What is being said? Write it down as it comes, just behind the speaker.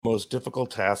Most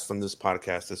difficult task on this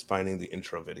podcast is finding the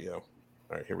intro video.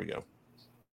 All right, here we go.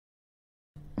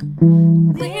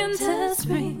 Winter,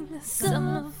 spring,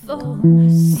 summer, fall,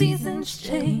 seasons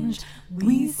change,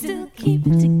 we still keep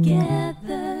it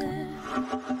together.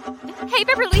 Hey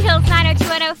Beverly Hills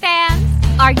 90210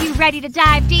 fans, are you ready to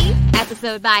dive deep,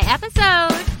 episode by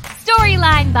episode,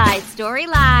 storyline by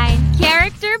storyline,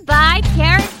 character by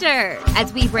character,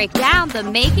 as we break down the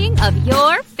making of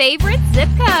your favorite zip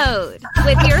code,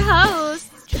 with your hosts,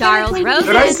 Charles Rosen.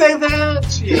 Did I say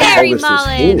that? Yeah. Harry This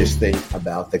Mullen. heinous thing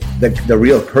about the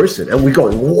real person, and we're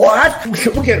going, what?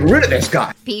 We're getting rid of this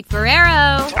guy. Pete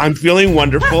Ferrero. I'm feeling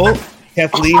wonderful.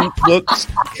 Kathleen looks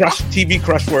TV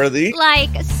crush-worthy. Like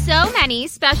so many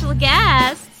special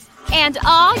guests, and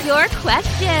all your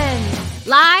questions,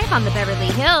 live on the Beverly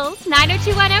Hills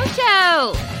 90210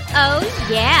 show. Oh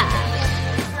yeah.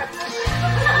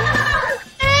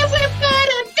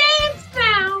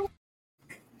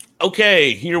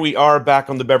 Okay, here we are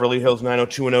back on the Beverly Hills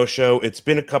 90210 show. It's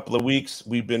been a couple of weeks.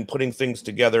 We've been putting things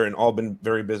together and all been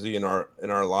very busy in our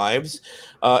lives.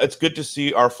 It's good to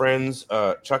see our friends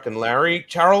Chuck and Larry.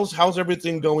 Charles, how's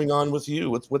everything going on with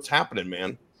you? What's happening,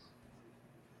 man?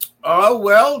 Oh,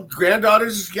 well,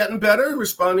 granddaughter's getting better,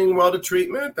 responding well to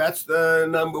treatment. That's the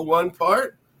number one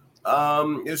part.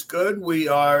 It's good. We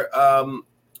are,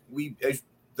 as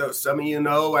some of you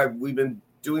know, we've been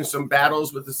doing some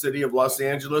battles with the city of Los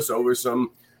Angeles over some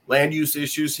land use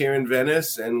issues here in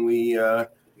Venice, and we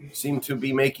seem to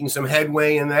be making some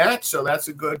headway in that, so that's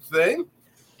a good thing.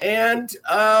 And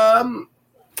the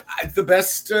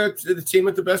team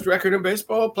with the best record in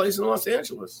baseball plays in Los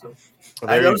Angeles. So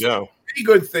There you go. Pretty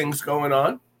good things going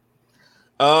on.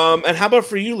 And how about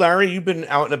for you, Larry? You've been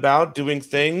out and about doing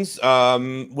things.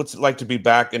 What's it like to be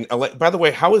back in LA? By the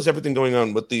way, how is everything going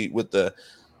on with the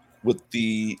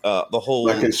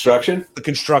whole construction? The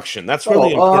construction. That's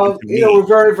really important to me. We're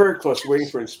very, very close. We're waiting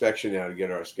for inspection now to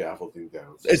get our scaffolding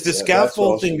down. So is the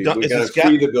scaffolding done? We're going to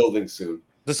free the building soon.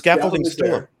 The scaffolding's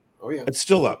still up. Oh, yeah. It's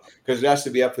still up. Because it has to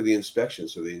be up for the inspection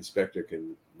so the inspector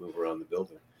can move around the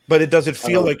building. But does it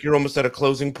feel like you're almost at a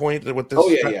closing point with this? Oh,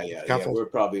 yeah. We're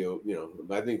probably,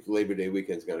 I think Labor Day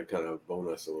weekend's going to kind of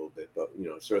bone us a little bit, but,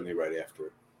 certainly right after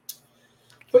it.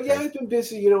 But, yeah, I've been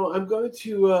busy. I'm going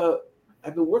to...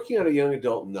 I've been working on a young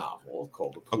adult novel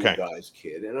called The Cool Guy's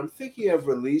Kid, and I'm thinking of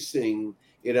releasing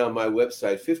it on my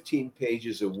website, 15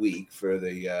 pages a week for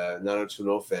the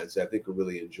 90210 fans. I think will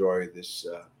really enjoy this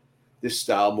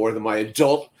style more than my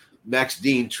adult Max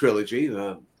Dean trilogy.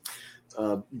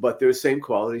 But they're the same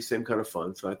quality, same kind of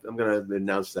fun. So I'm going to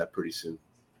announce that pretty soon.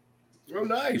 Oh,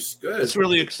 nice. Good. It's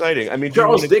really exciting. I mean,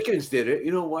 Charles Dickens did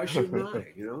it. Why shouldn't I?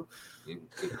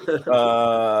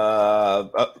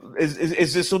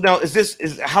 Is this so now?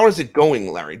 How is it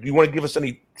going, Larry? Do you want to give us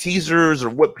any teasers or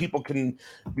what people can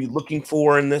be looking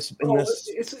for in this?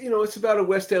 It's about a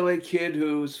West LA kid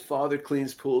whose father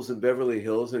cleans pools in Beverly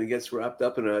Hills, and he gets wrapped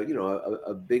up in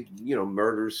a big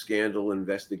murder scandal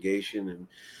investigation, and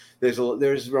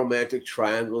there's romantic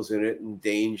triangles in it, and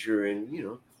danger,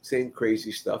 and same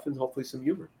crazy stuff, and hopefully some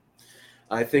humor.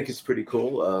 I think it's pretty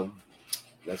cool.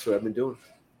 That's what I've been doing.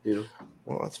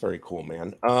 Well, that's very cool,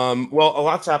 man. Well, a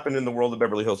lot's happened in the world of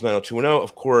Beverly Hills 90210.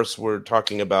 Of course, we're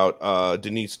talking about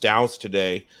Denise Dowse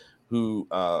today, who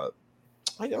I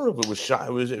don't know if it was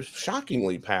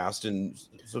shockingly passed, and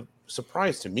it's a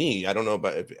surprise to me. I don't know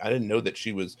I didn't know that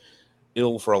she was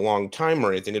ill for a long time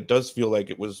or anything. It does feel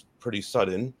like it was pretty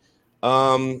sudden.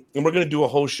 And we're going to do a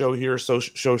whole show here, so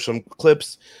show some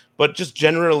clips. But just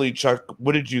generally, Chuck,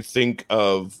 what did you think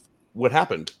of what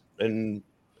happened? And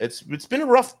it's been a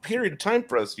rough period of time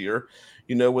for us here,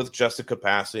 with Jessica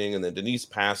passing and then Denise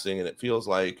passing, and it feels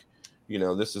like,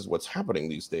 this is what's happening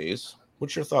these days.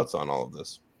 What's your thoughts on all of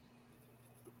this?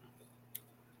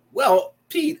 Well,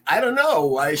 Pete, I don't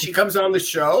know. She comes on the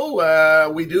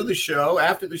show. We do the show.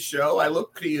 After the show, I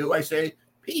look to you. I say,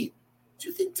 Pete, do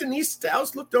you think Denise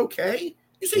Dowse looked okay?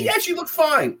 You say, yeah, she looked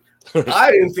fine. I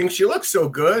didn't think she looked so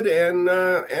good, and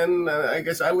I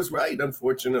guess I was right,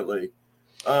 unfortunately.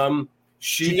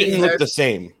 She didn't look the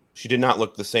same. She did not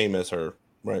look the same as her,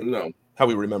 right? No. How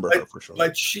we remember her, for sure.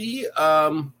 But she,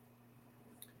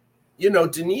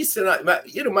 Denise and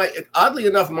I, oddly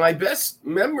enough, my best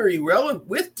memory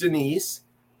with Denise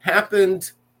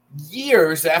happened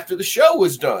years after the show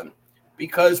was done.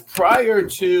 Because prior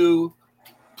to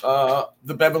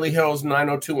the Beverly Hills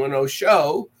 90210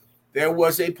 show, there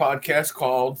was a podcast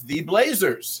called The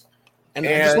Blazers. And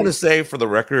I just want to say, for the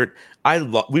record,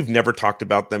 we've never talked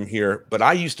about them here, but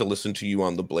I used to listen to you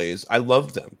on The Blaze. I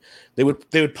loved them. They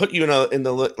would put you in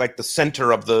the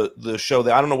center of the show.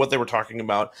 I don't know what they were talking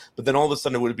about, but then all of a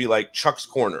sudden it would be like Chuck's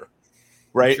Corner.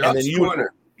 right? Chuck's And then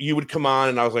Corner. you would come on,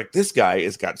 and I was like, this guy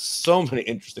has got so many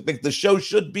interesting things. The show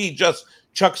should be just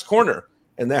Chuck's Corner,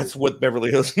 and that's what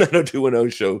Beverly Hills 90210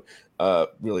 show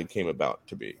really came about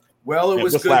to be. Well, it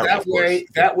was with good Larry, that of course. way.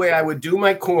 That way, I would do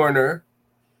my corner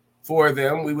for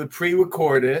them. We would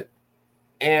pre-record it,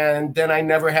 and then I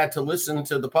never had to listen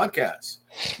to the podcast.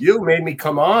 You made me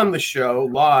come on the show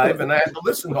live, and I had to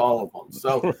listen to all of them.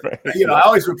 So, Right. I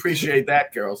always appreciate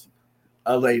that, girls,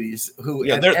 ladies. Who,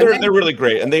 Yeah, and they're really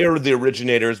great, and they are the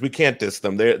originators. We can't diss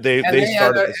them. They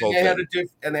started this whole thing.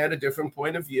 They had a different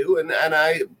point of view, and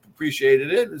I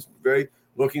appreciated it. It was a very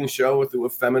looking show with a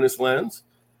feminist lens,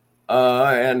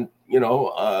 and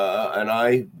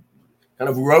I kind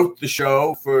of wrote the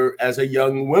show as a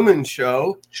young women's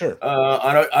show, Sure.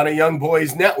 on a young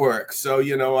boys network. So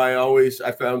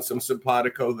I found some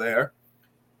simpatico there,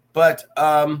 but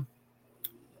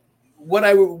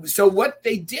what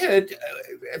they did,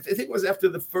 I think it was after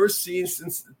the first season,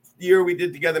 year we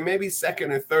did together, maybe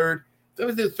second or third. That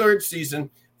was the third season.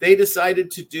 They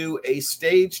decided to do a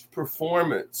staged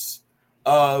performance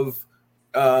of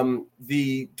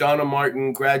the Donna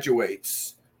Martin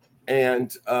Graduates,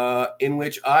 and in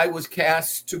which I was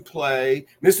cast to play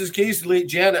Mrs. Teasley.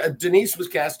 Denise was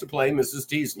cast to play Mrs.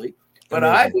 Teasley, but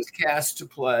I was cast to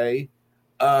play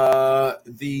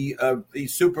the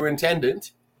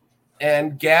superintendent,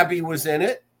 and Gabby was in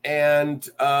it, and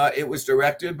it was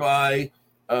directed by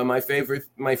my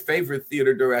favorite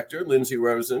theater director, Lindsay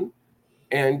Rosen,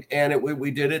 and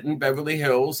we did it in Beverly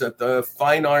Hills at the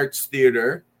Fine Arts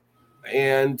Theater,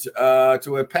 and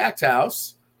to a packed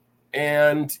house.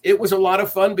 And it was a lot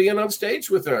of fun being on stage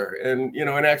with her, and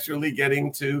actually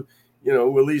getting to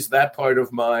release that part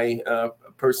of my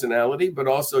personality, but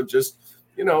also just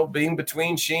being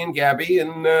between she and Gabby,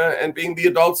 and being the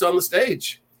adults on the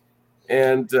stage.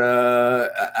 And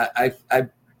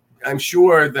I'm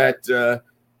sure that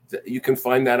you can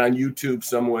find that on YouTube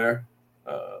somewhere.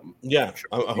 Yeah,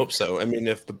 I hope so. I mean,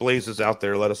 if the Blaze is out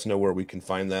there, let us know where we can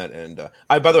find that. And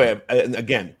by the way,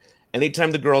 again,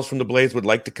 anytime the girls from the Blaze would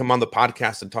like to come on the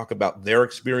podcast and talk about their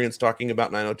experience talking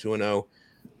about 90210,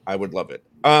 I would love it.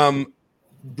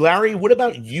 Larry, what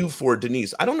about you for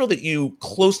Denise? I don't know that you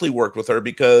closely worked with her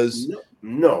because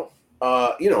no.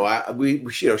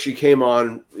 She came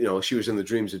on, she was in the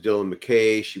Dreams of Dylan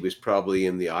McKay. She was probably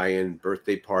in the Ian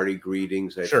birthday party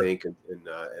greetings, I think,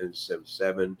 in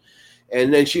 77.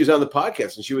 And then she was on the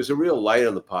podcast, and she was a real light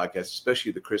on the podcast,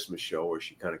 especially the Christmas show where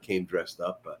she kind of came dressed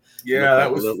up. That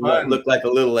was fun. Looked like a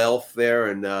little elf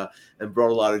there, and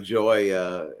brought a lot of joy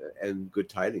and good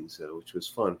tidings, which was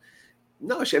fun.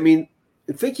 No,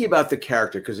 thinking about the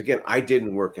character, because again, I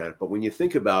didn't work on it, but when you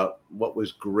think about what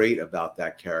was great about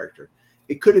that character,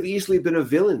 it could have easily been a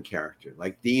villain character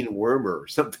like Dean Wormer or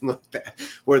something like that,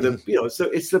 where so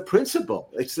it's the principal,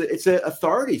 it's an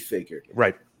authority figure,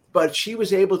 right? But she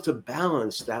was able to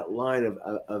balance that line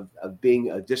of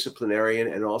being a disciplinarian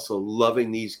and also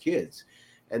loving these kids,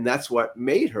 and that's what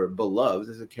made her beloved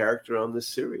as a character on this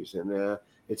series. And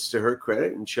it's to her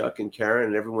credit, and Chuck and Karen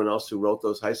and everyone else who wrote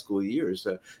those high school years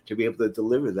to be able to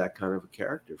deliver that kind of a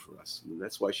character for us. And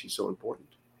that's why she's so important.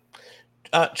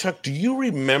 Chuck, do you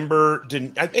remember?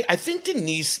 I think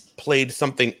Denise played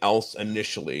something else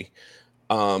initially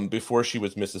before she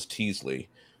was Mrs. Teasley.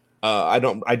 I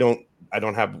don't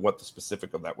have what the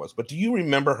specific of that was, but do you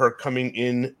remember her coming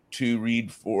in to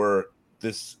read for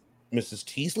this Mrs.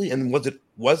 Teasley? And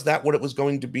was that what it was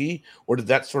going to be, or did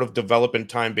that sort of develop in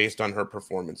time based on her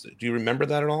performances? Do you remember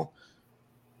that at all?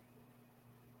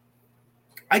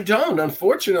 I don't,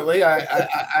 unfortunately.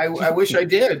 I wish I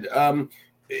did.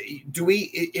 Do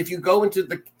we? If you go into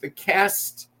the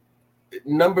cast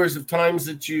numbers of times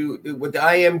that you with the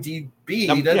IMDb,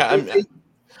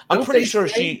 I'm pretty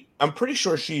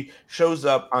sure she shows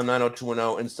up on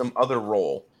 90210 in some other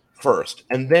role first,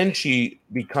 and then she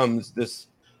becomes this.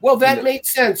 Well, that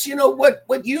makes sense.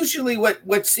 What usually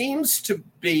what seems to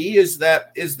be is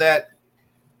that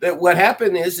what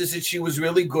happened is that she was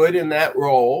really good in that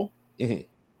role. Mm-hmm.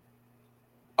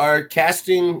 Our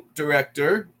casting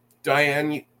director,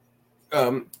 Diane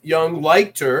Young,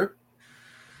 liked her,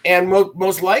 and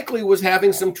most likely was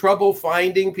having some trouble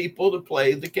finding people to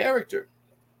play the character.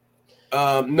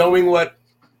 Knowing what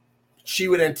she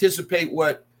would anticipate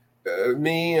what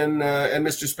me and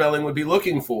Mr. Spelling would be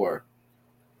looking for.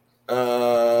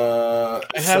 I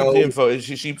have the info.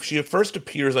 She first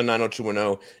appears on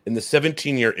 90210 in the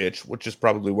 17-year itch, which is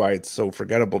probably why it's so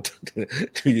forgettable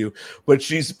to you. But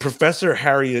she's Professor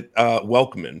Harriet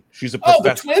Welkman. She's a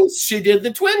professor. The twins. She did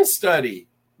the twin study.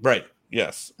 Right.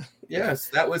 Yes. Yes,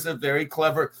 that was a very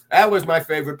clever. That was my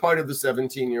favorite part of the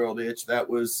 17-year-old itch. That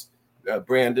was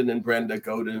Brandon and Brenda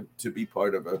go to be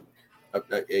part of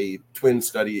a twin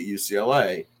study at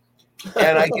UCLA.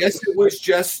 And I guess it was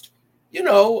just,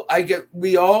 so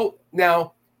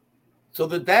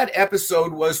that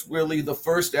episode was really the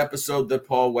first episode that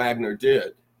Paul Wagner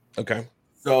did. Okay.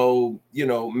 So,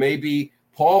 maybe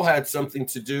Paul had something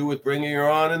to do with bringing her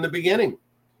on in the beginning.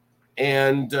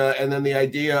 And then the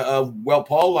idea of, well,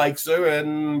 Paul likes her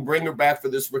and bring her back for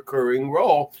this recurring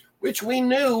role, which we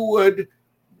knew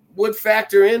would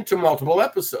factor into multiple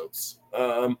episodes,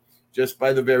 just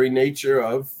by the very nature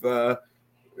of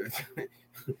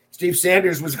Steve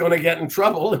Sanders was going to get in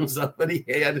trouble and somebody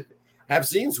had to have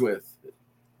scenes with.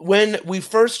 When we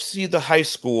first see the high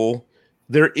school,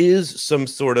 there is some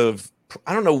sort of,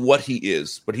 I don't know what he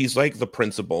is, but he's like the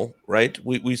principal, right?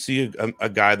 We see a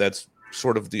guy that's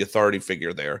sort of the authority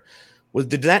figure there.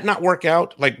 Did that not work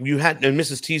out? Like and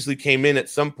Mrs. Teasley came in at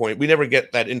some point. We never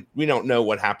get that in. We don't know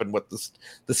what happened with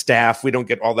the staff. We don't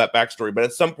get all that backstory. But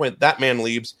at some point, that man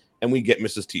leaves, and we get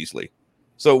Mrs. Teasley.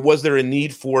 So was there a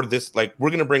need for this? Like, we're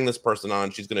going to bring this person on.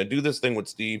 She's going to do this thing with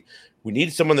Steve. We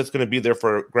need someone that's going to be there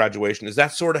for graduation. Is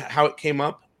that sort of how it came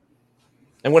up?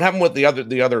 And what happened with the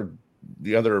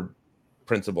other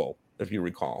principal, if you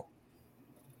recall?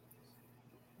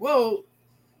 Well,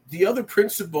 the other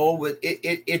principal would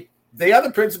the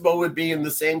other principal would be in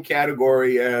the same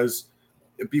category as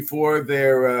before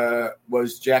there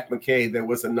was Jack McKay. There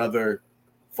was another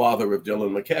father of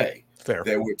Dylan McKay. Fair.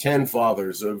 There were 10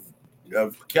 fathers of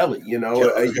Kelly.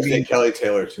 Kelly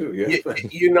Taylor too. Yeah.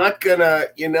 You're not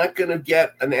gonna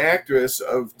get an actress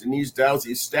of Denise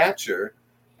Dowsey's stature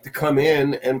to come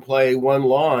in and play one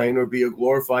line or be a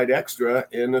glorified extra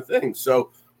in a thing.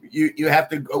 So you have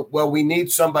to go, well, we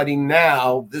need somebody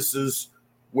now. This is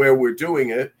where we're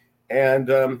doing it. And,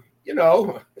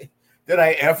 did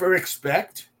I ever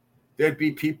expect there'd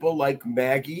be people like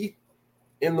Maggie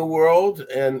in the world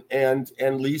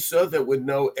and Lisa that would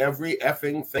know every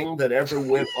effing thing that ever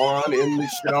went on in the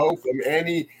show from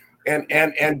any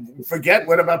and forget,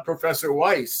 what about Professor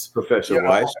Weiss? Professor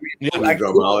Weiss, I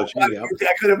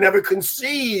could have never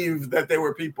conceived that there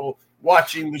were people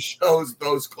watching the shows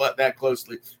that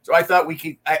closely. So I thought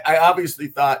I obviously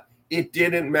thought it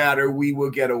didn't matter. We will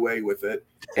get away with it.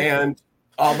 And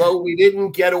although we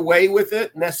didn't get away with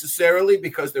it necessarily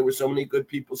because there were so many good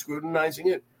people scrutinizing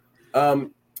it,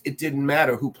 it didn't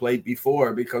matter who played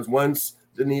before, because once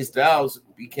Denise Dowse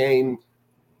became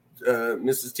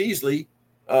Mrs. Teasley,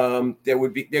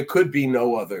 there could be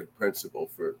no other principal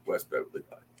for West Beverly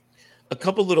High. A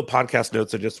couple little podcast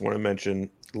notes I just want to mention.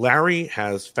 Larry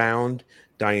has found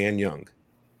Diane Young,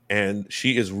 and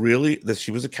she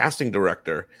was a casting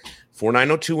director for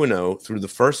 90210 through the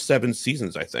first 7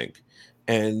 seasons, I think.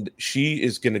 And she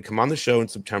is going to come on the show in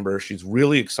September. She's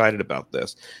really excited about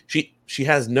this. She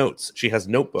has notes. She has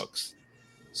notebooks.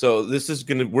 So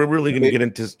we're really going to get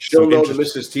into. She'll know the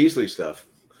Mrs. Teasley stuff.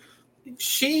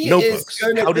 She notebooks. Is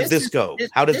gonna, how did this go?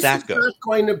 How did that go? Not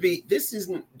going to be. This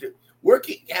isn't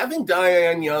working. Having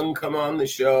Diane Young come on the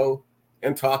show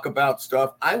and talk about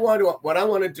stuff. What I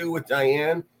want to do with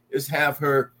Diane is have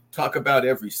her talk about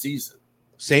every season.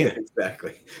 Same. Yeah,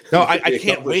 exactly. No, I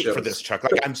can't wait for this, Chuck.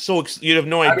 Like, I'm so you have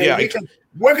no idea.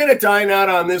 We're going to dine out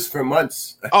on this for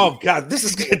months. Oh God, this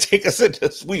is going to take us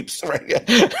into sweeps, right?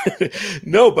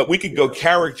 No, but we could go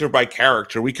character by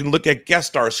character. We can look at guest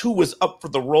stars, who was up for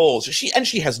the roles.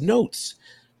 She has notes.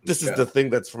 This is the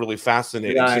thing that's really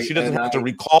fascinating. So she doesn't have to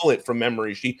recall it from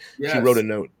memory. She wrote a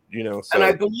note, So. And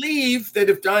I believe that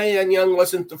if Diane Young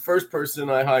wasn't the first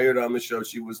person I hired on the show,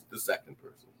 she was the second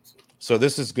person. So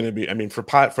this is going to be,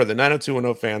 for the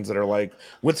 90210 fans that are like,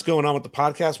 what's going on with the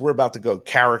podcast? We're about to go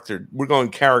character. We're going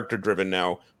character driven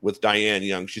now with Diane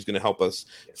Young. She's going to help us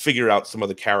figure out some of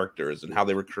the characters and how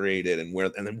they were created and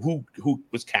then who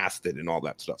was casted and all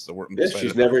that stuff. So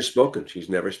she's never spoken.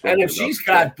 And if she's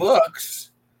got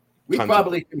books, we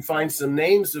probably can find some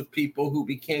names of people who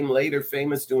became later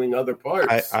famous doing other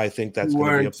parts. I think that's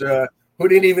who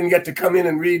didn't even get to come in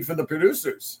and read for the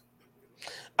producers.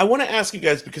 I want to ask you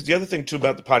guys, because the other thing too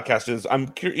about the podcast is I'm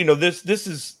curious, this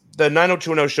is the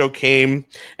 90210 show came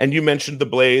and you mentioned The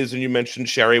Blaze and you mentioned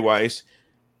Sherry Weiss.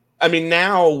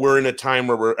 Now we're in a time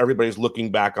where everybody's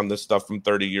looking back on this stuff from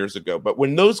 30 years ago. But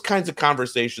when those kinds of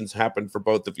conversations happened for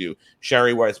both of you,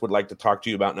 Sherry Weiss would like to talk to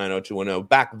you about 90210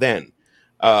 back then.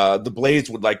 The Blaze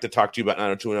would like to talk to you about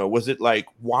 90210. Was it like,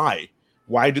 why?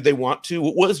 Why do they want to?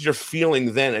 What was your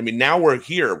feeling then? Now we're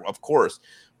here, of course,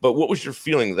 but what was your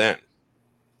feeling then?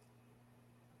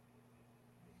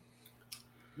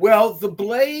 Well, The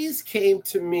Blaze came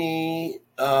to me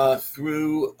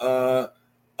through a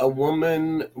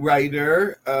woman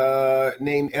writer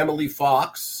named Emily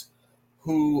Fox,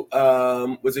 who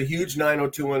was a huge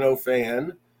 90210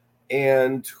 fan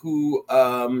and who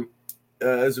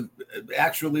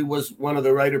actually was one of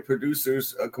the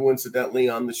writer-producers, coincidentally,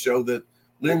 on the show that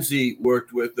Lindsay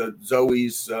worked with,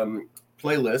 Zoe's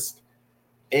playlist.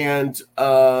 And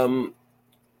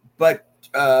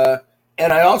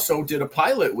and I also did a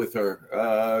pilot with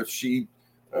her.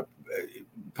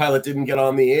 Pilot didn't get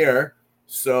on the air,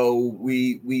 so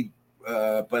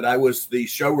but I was the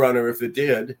showrunner if it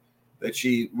did, that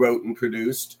she wrote and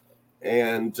produced.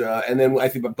 And then I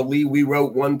believe we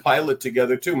wrote one pilot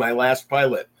together too. My last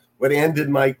pilot, what ended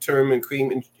my term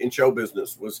in show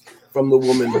business, was from the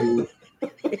woman who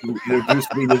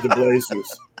introduced me to the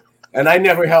Blazers. And I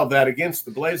never held that against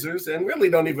the Blazers, and really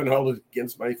don't even hold it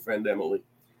against my friend Emily.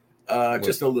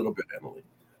 Just a little bit, Emily.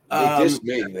 They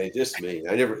dissed me.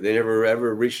 They never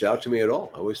ever reached out to me at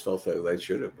all. I always felt that they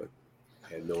should have, but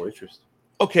I had no interest.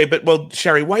 Okay, but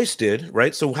Sherry Weiss did,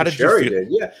 right? So how did Sherry you feel? Did,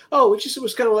 yeah. Oh, it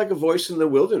was kind of like a voice in the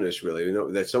wilderness, really. You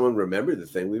know, that someone remembered the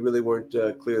thing. We really weren't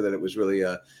clear that it was really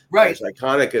right as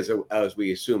iconic as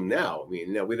we assume now. I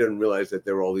mean, we didn't realize that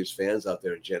there were all these fans out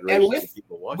there in generations of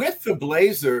people watching. With the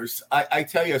Blazers, I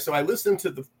tell you, so I listened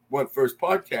to the first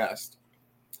podcast,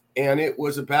 and it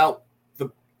was about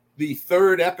the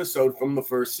third episode from the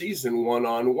first season,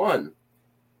 one-on-one.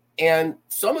 And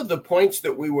some of the points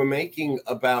that we were making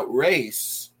about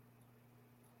race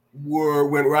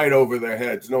went right over their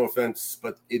heads. No offense,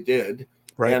 but it did.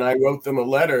 Right. And I wrote them a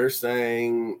letter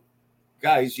saying,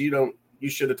 guys, you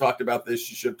should have talked about this.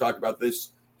 You should have talked about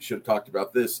this. You should have talked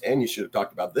about this. And you should have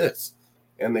talked about this.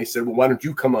 And they said, well, why don't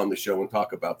you come on the show and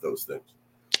talk about those things?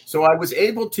 So I was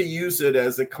able to use it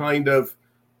as a kind of,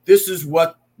 this is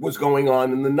what was going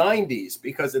on in the 90s,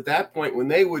 because at that point when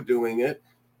they were doing it,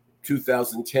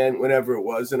 2010, whenever it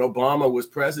was, and Obama was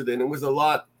president, it was a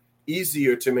lot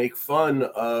easier to make fun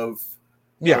of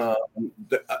a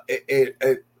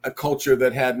culture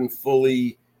that hadn't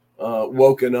fully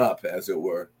woken up, as it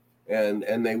were,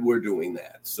 and they were doing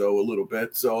that so a little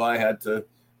bit. So I had to,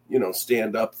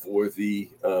 stand up for the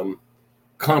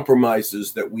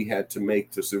compromises that we had to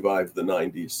make to survive the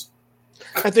 90s.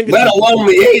 I think, let alone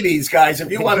the 80s, guys. If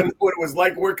you want to know what it was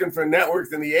like working for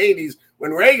networks in the 80s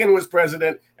when Reagan was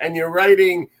president, and you're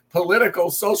writing political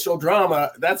social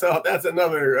drama, that's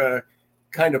another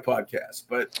kind of podcast.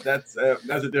 But that's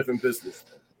a different business.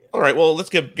 All right. Well,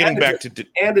 let's getting back to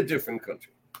a different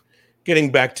country.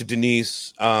 Getting back to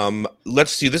Denise.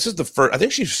 Let's see. This is the first. I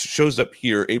think she shows up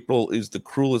here. April is the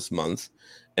cruelest month.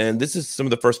 And this is some of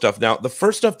the first stuff. Now, the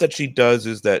first stuff that she does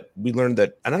is that we learned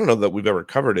that, and I don't know that we've ever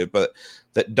covered it, but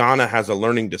that Donna has a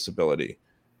learning disability.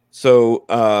 So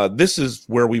this is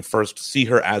where we first see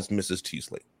her as Mrs.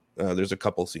 Teasley. There's a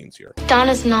couple scenes here.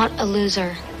 Donna's not a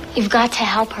loser. You've got to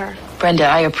help her. Brenda,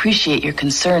 I appreciate your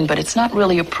concern, but it's not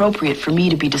really appropriate for me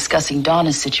to be discussing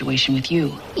Donna's situation with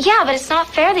you. Yeah, but it's not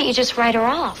fair that you just write her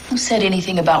off. Who said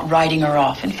anything about writing her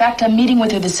off? In fact, I'm meeting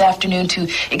with her this afternoon to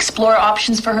explore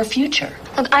options for her future.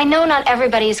 Look, I know not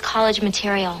everybody is college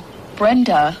material.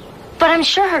 Brenda. But I'm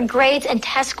sure her grades and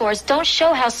test scores don't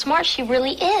show how smart she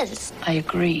really is. I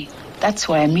agree. That's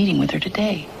why I'm meeting with her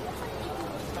today.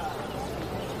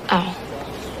 Oh.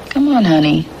 Come on,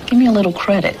 honey. Give me a little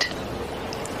credit.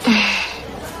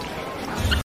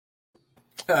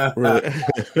 That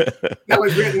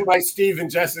was written by Steve and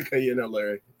Jessica,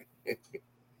 Larry.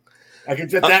 I could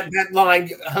just that line,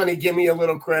 honey, give me a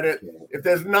little credit. If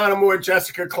there's not a more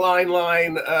Jessica Klein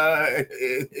line, I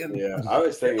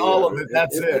was thinking all of it.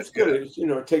 That's it. It's good.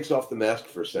 It takes off the mask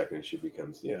for a second. She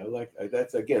becomes,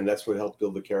 that's what helped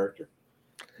build the character.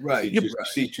 Right. You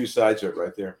see two sides of it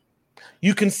right there.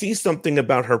 You can see something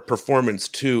about her performance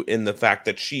too in the fact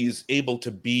that she's able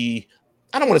to be,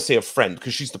 I don't want to say a friend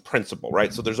because she's the principal,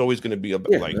 right? So there's always going to be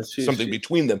something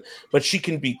between them, but she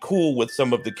can be cool with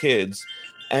some of the kids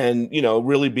and,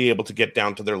 really be able to get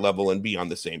down to their level and be on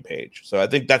the same page. So I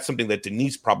think that's something that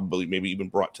Denise probably maybe even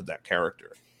brought to that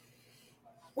character.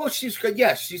 Well, she's good.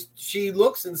 Yes, she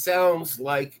looks and sounds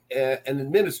like an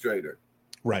administrator.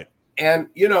 Right. And,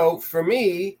 for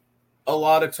me, a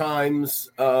lot of times,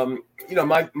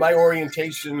 my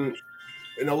orientation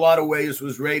in a lot of ways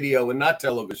was radio and not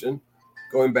television,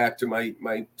 going back to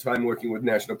my time working with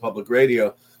National Public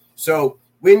Radio. So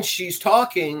when she's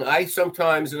talking, I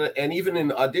sometimes, and even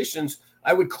in auditions,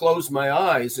 I would close my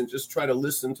eyes and just try to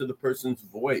listen to the person's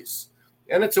voice.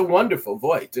 And it's a wonderful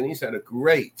voice. Denise had a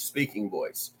great speaking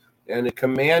voice, and it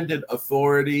commanded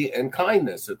authority and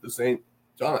kindness at the same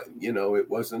time.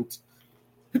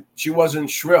 She wasn't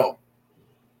shrill.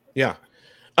 Yeah.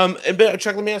 But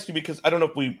Chuck, let me ask you, because I don't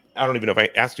even know if I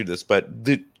asked you this, but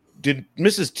did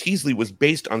Mrs. Teasley was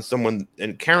based on someone,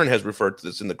 and Karen has referred to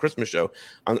this in the Christmas show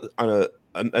on a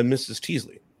Mrs.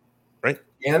 Teasley, right?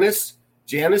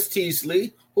 Janice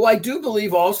Teasley, who I do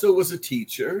believe also was a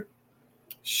teacher.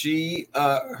 She,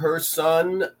 her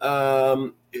son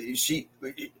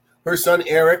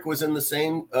Eric was in the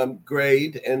same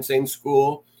grade and same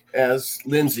school as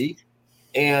Lindsay,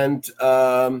 and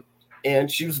her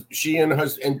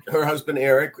husband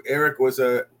Eric was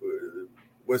an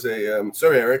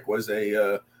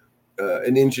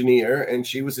engineer, and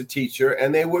she was a teacher,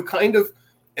 and they were kind of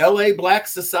LA Black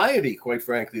society, quite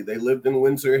frankly. They lived in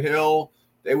Windsor Hill.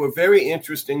 They were very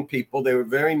interesting people. They were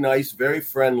very nice, very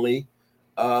friendly.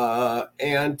 I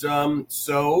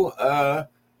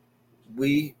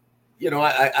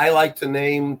like to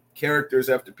name characters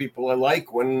after people I like,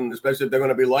 especially if they're going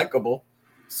to be likable.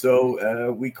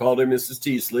 So we called her Mrs.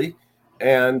 Teasley.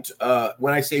 And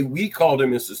when I say we called her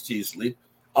Mrs. Teasley,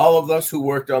 all of us who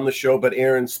worked on the show, but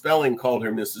Aaron Spelling called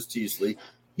her Mrs. Teasley.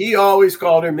 He always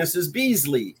called her Mrs.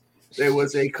 Beasley. There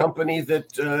was a company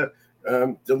that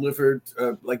delivered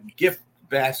like gift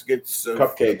baskets of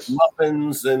cupcakes,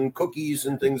 muffins, and cookies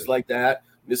and things like that.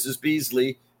 Mrs.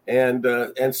 Beasley and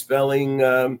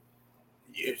Spelling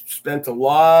spent a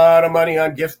lot of money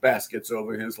on gift baskets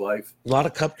over his life. A lot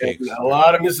of cupcakes. And a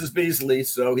lot of Mrs. Beasley,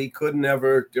 so he could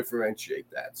never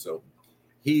differentiate that. So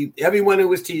everyone who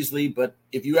was Teasley, but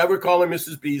if you ever call her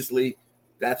Mrs. Beasley,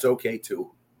 that's okay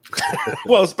too.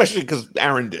 Well, especially because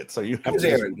Aaron did. So you have to.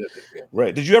 Aaron did it, yeah.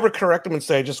 Right. Did you ever correct him and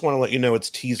say, I just want to let you know it's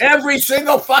Teasley? Every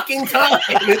single fucking time.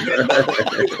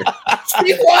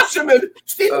 Steve Wasserman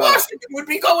would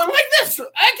be going like this.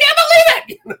 I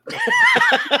can't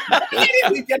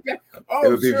believe it.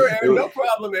 Oh, sure, Aaron. No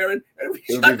problem, Aaron. It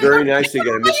would be very nice to get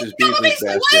a Mrs. Beasley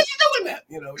basket. Why are you doing that?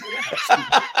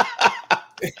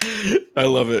 I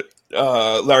love it.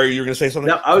 Larry, you were going to say something?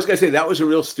 No, I was going to say that was a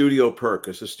real studio perk,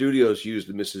 because the studios used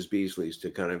the Mrs. Beasleys to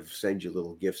kind of send you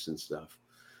little gifts and stuff.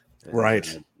 And,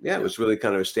 right. It was really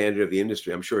kind of a standard of the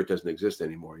industry. I'm sure it doesn't exist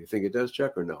anymore. You think it does,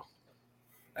 Chuck, or no?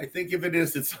 I think if it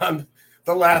is, it's on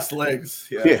the last legs.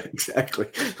 Yeah, exactly.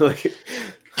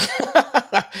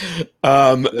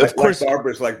 Of course,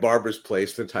 like Barbara's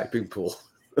Place, the typing pool.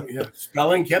 Yeah,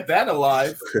 Spelling kept that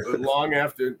alive long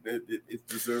after it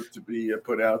deserved to be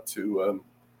put out to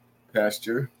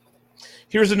pasture.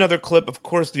 Here's another clip. Of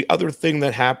course, the other thing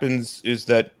that happens is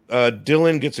that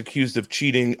Dylan gets accused of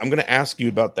cheating. I'm going to ask you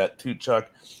about that too,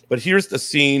 Chuck. But here's the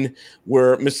scene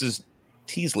where Mrs.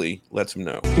 Teasley lets him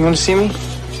know. You want to see me?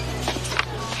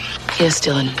 Yes,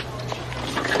 Dylan.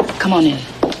 Come on in.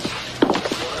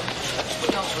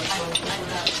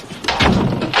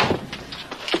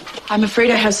 I'm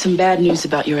afraid I have some bad news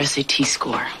about your SAT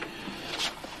score.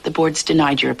 The board's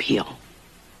denied your appeal.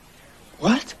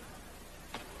 What?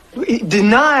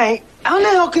 Deny? How the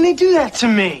hell can they do that to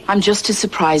me? I'm just as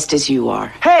surprised as you are.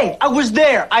 Hey, I was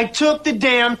there. I took the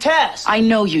damn test. I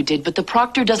know you did, but the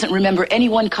proctor doesn't remember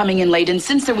anyone coming in late, and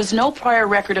since there was no prior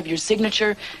record of your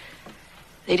signature,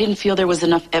 they didn't feel there was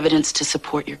enough evidence to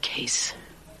support your case.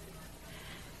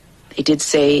 They did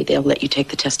say they'll let you take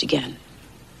the test again.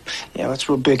 Yeah, that's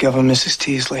real big of them, Mrs.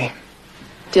 Teasley.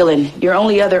 Dylan, your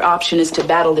only other option is to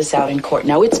battle this out in court.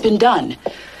 Now, it's been done,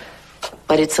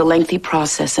 but it's a lengthy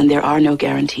process, and there are no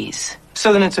guarantees.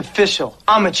 So then it's official.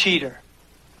 I'm a cheater.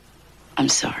 I'm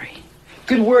sorry.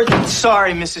 Good word.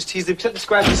 Sorry, Mrs. Teasley.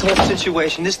 Describe this whole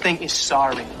situation. This thing is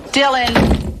sorry.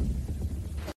 Dylan!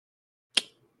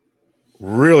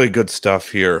 Really good stuff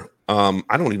here. I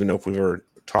don't even know if we've ever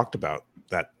talked about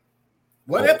that.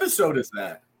 What episode is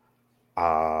that?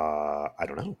 I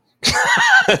don't know.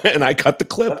 And I cut the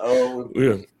clip.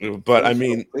 But I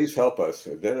mean, please help us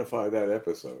identify that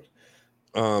episode.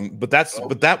 But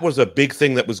that was a big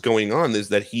thing that was going on, is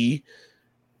that he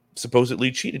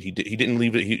supposedly cheated. He didn't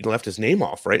leave it. He left his name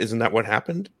off, right? Isn't that what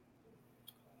happened?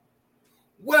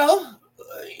 Well,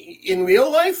 in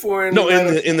real life or in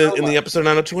the episode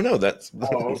 90210. That's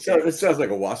it sounds like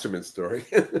a Wasserman story.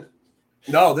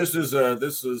 No, this is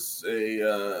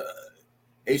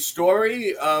a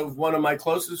story of one of my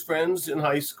closest friends in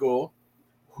high school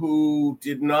who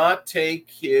did not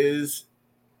take his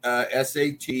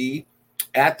SAT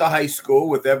at the high school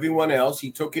with everyone else.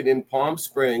 He took it in Palm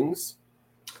Springs,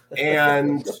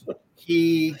 and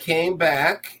he came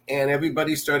back, and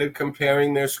everybody started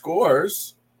comparing their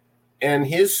scores, and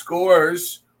his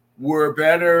scores were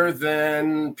better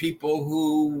than people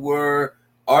who were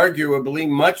arguably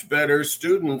much better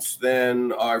students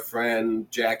than our friend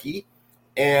Jackie.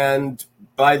 And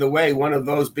by the way, one of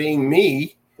those being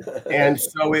me. And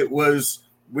so it was,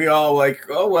 we all like,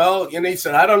 oh, well, and he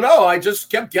said, I don't know. I just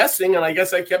kept guessing, and I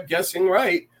guess I kept guessing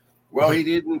right. Well, he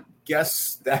didn't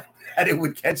guess that it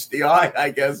would catch the eye, I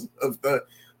guess, of the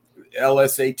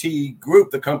LSAT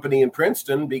group, the company in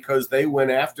Princeton, because they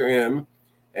went after him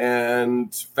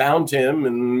and found him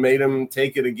and made him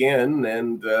take it again.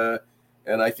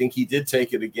 And I think he did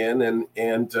take it again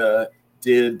and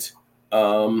did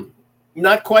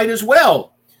not quite as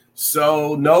well.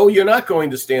 So, no, you're not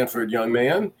going to Stanford, young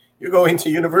man. You're going to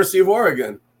University of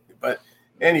Oregon. But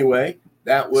anyway,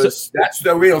 that's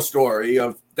the real story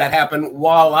of that happened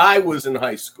while I was in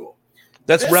high school.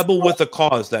 That's Rebel with a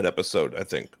Cause, that episode, I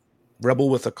think. Rebel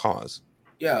with a Cause.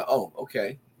 Yeah. Oh,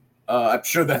 okay. I'm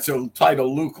sure that's a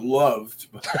title Luke loved.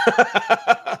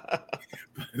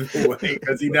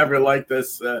 Because he never liked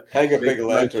this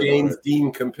James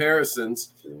Dean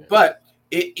comparisons. Yeah. But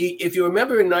if you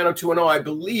remember in 90210, I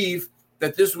believe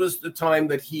that this was the time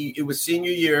that it was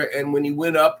senior year, and when he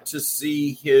went up to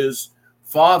see his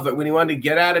father, when he wanted to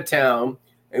get out of town,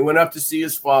 and went up to see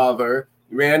his father,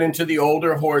 ran into the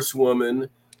older horsewoman.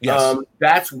 Yes.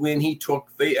 That's when he took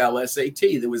the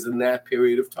LSAT. There was in that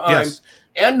period of time. Yes.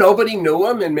 And nobody knew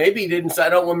him, and maybe he didn't. I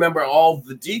don't remember all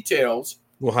the details.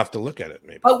 We'll have to look at it,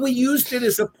 maybe. But we used it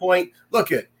as a point.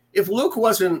 Look, if Luke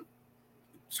wasn't,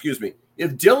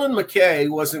 if Dylan McKay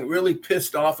wasn't really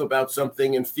pissed off about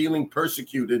something and feeling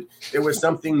persecuted, there was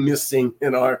something missing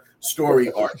in our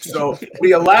story arc. So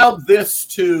we allowed this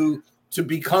to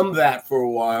become that for a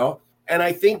while. And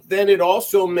I think then it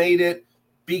also made it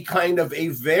be kind of a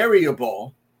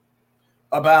variable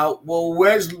about, well,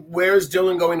 where's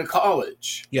Dylan going to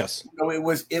college? Yes.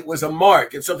 It was a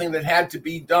mark. It's something that had to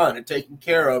be done and taken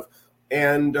care of.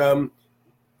 And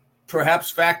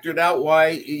perhaps factored out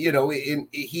why,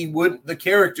 the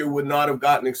character would not have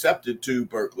gotten accepted to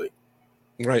Berkeley.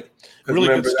 Right. Really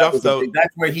good stuff, though.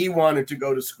 That's where he wanted to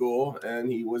go to school,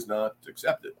 and he was not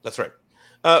accepted. That's right.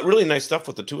 Really nice stuff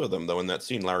with the two of them, though, in that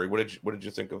scene. Larry, what did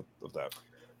you think of that?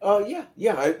 I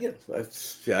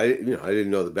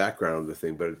didn't know the background of the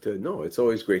thing, but no, it's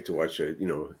always great to watch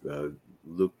Luke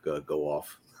go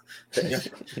off.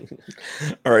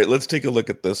 All right, let's take a look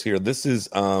at this here. This is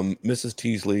Mrs.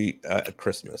 Teasley at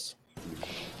Christmas.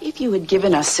 If you had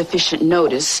given us sufficient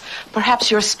notice, perhaps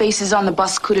your spaces on the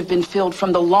bus could have been filled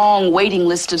from the long waiting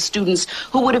list of students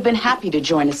who would have been happy to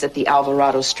join us at the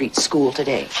Alvarado Street School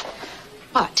today.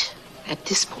 But at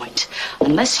this point,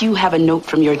 unless you have a note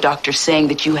from your doctor saying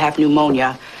that you have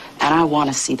pneumonia, and I want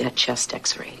to see that chest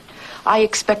x-ray, I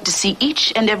expect to see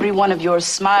each and every one of your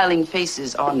smiling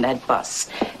faces on that bus.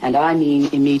 And I mean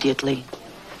immediately,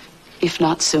 if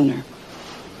not sooner.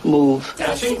 Move.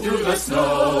 Dashing through the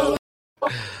snow.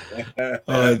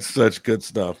 Oh, it's such good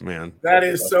stuff, man. That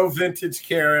is so vintage,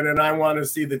 Karen, and I want to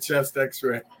see the chest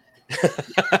x-ray.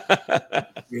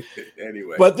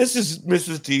 Anyway, but this is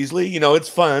Mrs. Teasley. It's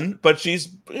fun, but she's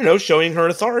showing her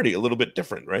authority a little bit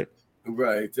different, right?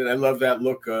 Right, and I love that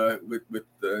look with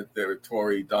the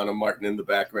Tory Donna Martin in the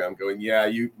background, going, "Yeah,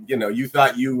 you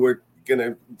thought you were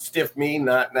gonna stiff me,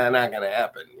 not gonna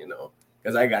happen,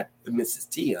 because I got the Mrs.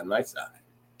 T on my side."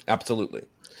 Absolutely.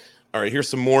 All right, here's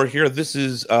some more. Here, this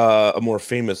is a more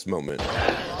famous moment.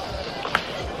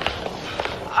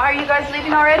 Are you guys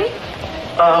leaving already?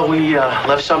 We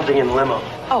left something in the limo.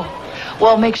 Oh,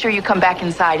 well, make sure you come back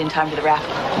inside in time for the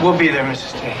raffle. We'll be there,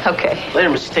 Mrs. T. Okay. Later,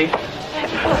 Mrs. T.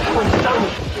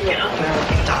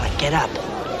 Donna, get up.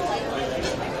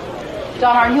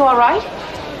 Donna, are you all right?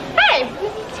 Hi,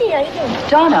 Mrs. T, how you doing?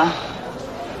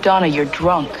 Donna, you're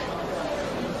drunk.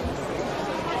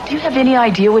 Do you have any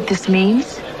idea what this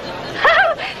means?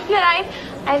 That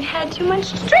I've had too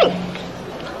much to drink.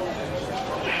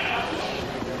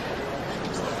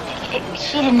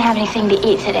 She didn't have anything to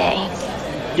eat today.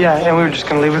 Yeah, and we were just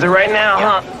gonna leave with her right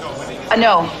now, huh?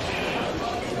 No.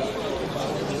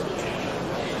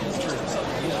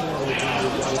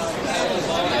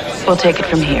 We'll take it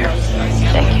from here.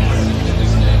 Thank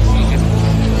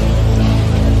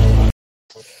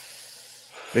you.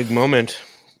 Big moment.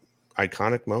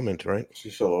 Iconic moment, right? She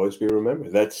shall always be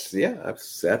remembered. That's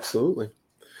absolutely.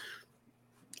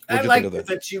 I like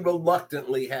that she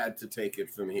reluctantly had to take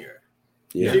it from here.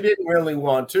 Yeah. She didn't really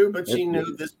want to, but she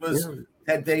knew this was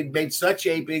that they made such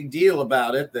a big deal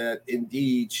about it that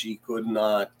indeed she could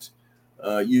not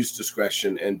use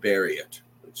discretion and bury it,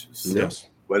 which is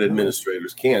what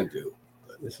administrators can do.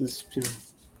 This is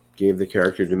gave the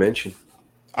character dimension.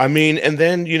 I mean, and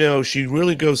then she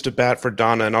really goes to bat for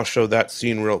Donna, and I'll show that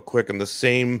scene real quick. And the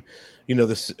same,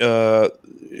 this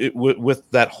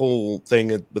with that whole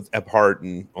thing with Ephardt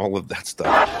and all of that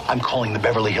stuff. I'm calling the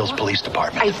Beverly Hills Police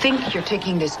Department. I think you're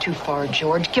taking this too far,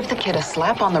 George. Give the kid a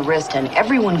slap on the wrist and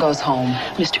everyone goes home.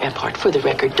 Mr. Ephardt, for the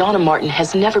record, Donna Martin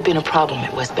has never been a problem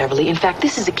at West Beverly. In fact,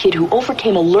 this is a kid who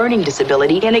overcame a learning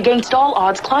disability and against all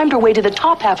odds climbed her way to the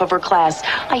top half of her class.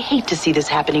 I hate to see this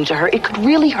happening to her. It could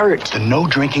really hurt. The no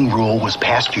drinking rule was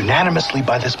passed unanimously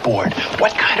by this board.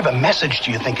 What kind of a message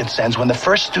do you think it sends when the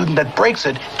first student that breaks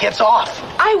it gets off?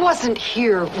 I wasn't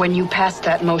here when you passed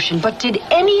that motion, but did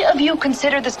any of you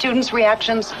consider the students'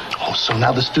 reactions? Oh, so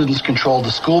now the students control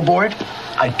the school board?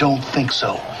 I don't think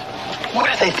so. What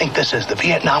do they think this is, the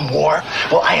Vietnam War?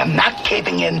 Well, I am not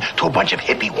caving in to a bunch of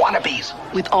hippie wannabes.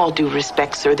 With all due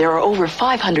respect, sir, there are over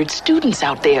 500 students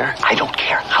out there. I don't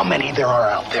care how many there are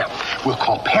out there. We'll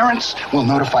call parents, we'll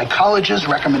notify colleges,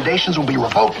 recommendations will be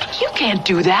revoked. You can't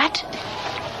do that.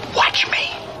 Watch me.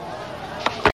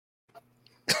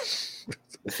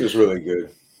 This is really good.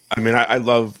 I mean, I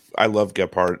love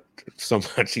Gephardt so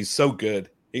much. He's so good.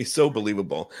 He's so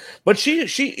believable. But she,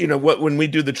 when we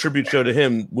do the tribute show to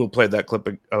him, we'll play that clip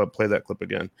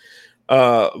again.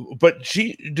 But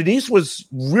Denise was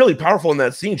really powerful in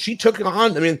that scene. She took it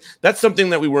on. I mean, that's something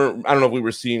that I don't know if we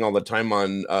were seeing all the time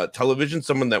on television,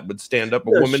 someone that would stand up,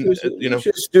 a woman, she was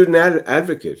a student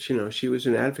advocate. She was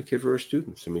an advocate for her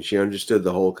students. I mean, she understood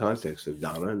the whole context of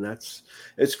Donna, and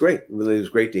it's great. Really, it was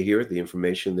great to hear the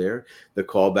information there, the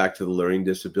call back to the learning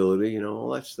disability,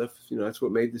 all that stuff. That's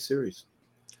what made the series.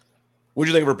 What do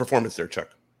you think of her performance there, Chuck?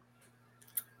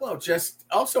 Well, just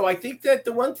also, I think that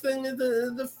the one thing is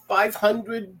the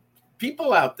 500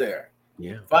 people out there,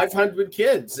 500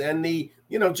 kids, and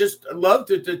just loved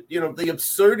the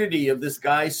absurdity of this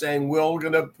guy saying we're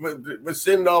going to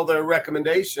rescind all their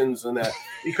recommendations and that,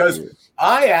 because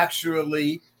I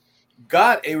actually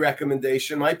got a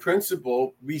recommendation. My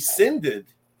principal rescinded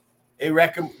a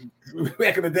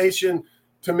recommendation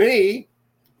to me.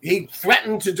 He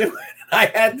threatened to do it. I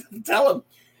had to tell him,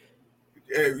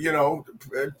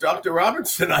 Dr.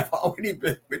 Robertson, I've already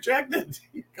been rejected.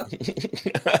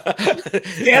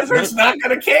 Stanford's not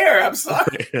going to care. I'm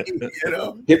sorry.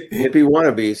 Hippie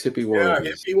wannabes. Yeah,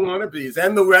 hippie wannabes,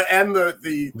 and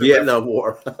the Vietnam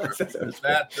War.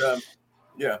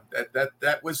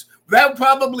 That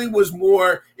probably was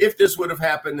more. If this would have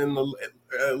happened in the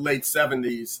late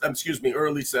 70s,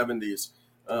 early 70s,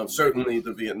 certainly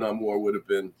the Vietnam War would have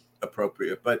been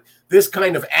appropriate. But this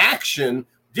kind of action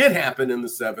did happen in the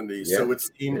 70s, so it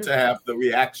seemed to have the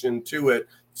reaction to it.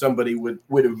 Somebody would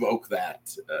evoke that.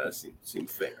 Seemed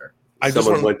fair.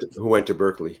 Who went to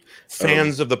Berkeley.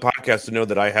 Fans of the podcast to know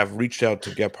that I have reached out to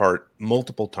Gephardt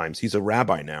multiple times. He's a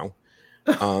rabbi now,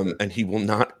 and he will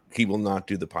not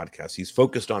do the podcast. He's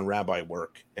focused on rabbi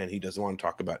work, and he doesn't want to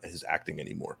talk about his acting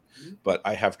anymore. But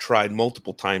I have tried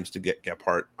multiple times to get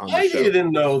Gephardt on the show. I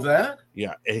didn't know that.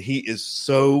 Yeah, and he is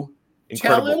so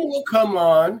incredible. Tell him we'll come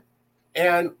on,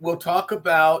 and we'll talk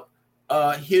about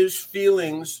his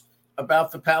feelings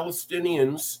about the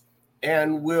Palestinians,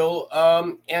 and we'll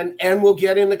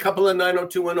get in a couple of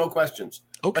 90210 questions.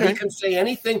 Okay. But he can say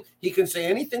anything. He can say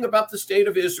anything about the state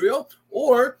of Israel,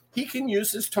 or he can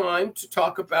use his time to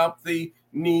talk about the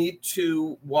need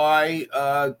to why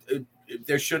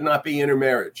there should not be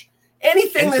intermarriage.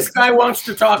 Anything this guy wants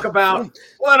to talk about,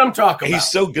 let him talk about. He's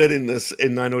so good in this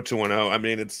in 90210. I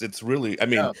mean, it's really. I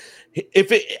mean,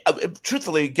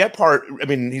 truthfully, Gephardt. I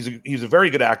mean, he's a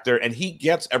very good actor, and he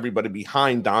gets everybody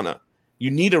behind Donna. You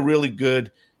need a really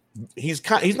good. He's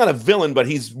not a villain, but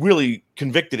he's really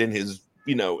convicted in his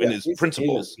his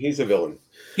principles. He's a villain.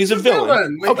 He's a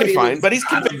villain. Okay, fine, but he's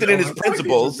convicted in his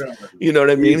principles. You know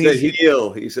what I mean?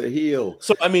 He's a heel.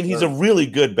 So I mean, he's a really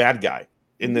good bad guy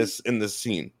in this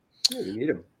scene. Yeah, you need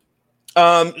him.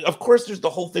 Of course, there's the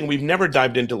whole thing. We've never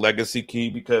dived into Legacy Key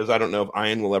because I don't know if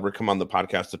Ian will ever come on the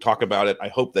podcast to talk about it. I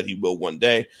hope that he will one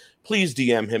day. Please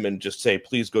DM him and just say,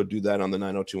 please go do that on the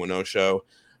 90210 show.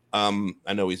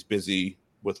 I know he's busy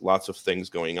with lots of things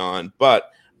going on,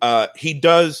 but he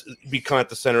does become at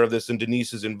the center of this, and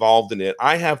Denise is involved in it.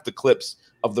 I have the clips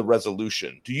of the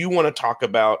resolution. Do you want to talk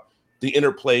about the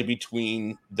interplay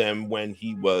between them when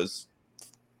he was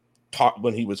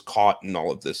caught and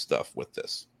all of this stuff with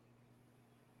this?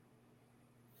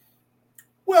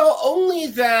 Well, only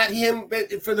that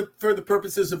for the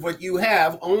purposes of what you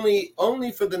have,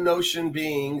 only for the notion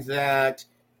being that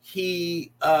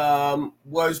he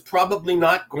was probably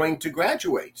not going to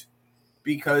graduate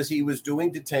because he was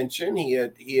doing detention. He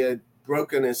had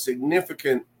broken a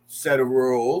significant set of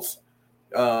rules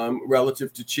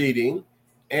relative to cheating,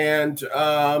 and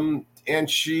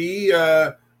she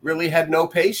really had no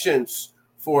patience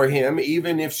for him,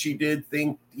 even if she did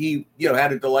think he,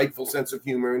 had a delightful sense of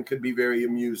humor and could be very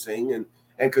amusing,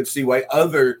 and could see why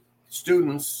other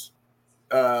students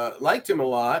liked him a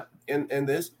lot. And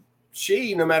this,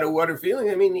 she, no matter what her feeling,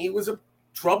 I mean, he was a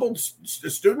troubled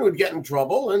student, would get in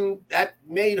trouble, and that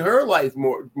made her life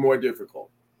more difficult.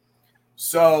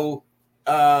 So,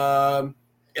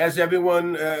 as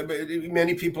everyone,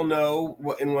 many people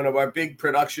know, in one of our big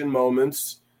production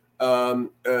moments,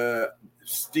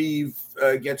 Steve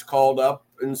gets called up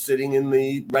and sitting in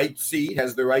the right seat,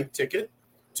 has the right ticket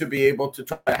to be able to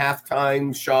try a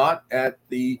halftime shot at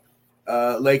the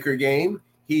Laker game.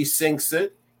 He sinks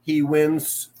it. He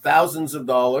wins thousands of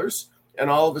dollars. And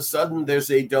all of a sudden, there's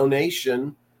a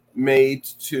donation made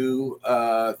to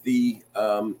the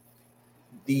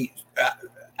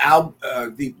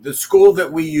school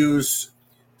that we use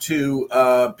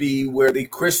to be where the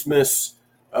Christmas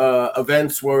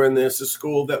events were in this, a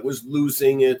school that was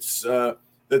losing its the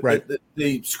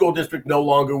school district no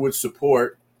longer would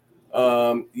support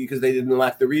because they didn't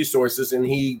lack the resources, and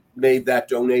he made that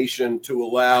donation to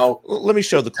allow. Well, let me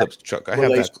show the clips, Chuck. I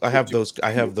have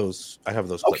those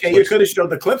clips. Okay, you could have showed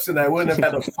the clips, and I wouldn't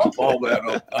have had to pump all that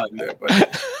on there.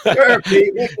 But sure,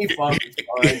 Pete, make me fun. It's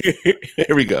fine.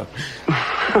 Here we go.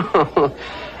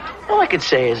 All I could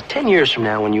say is 10 years from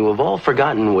now, when you have all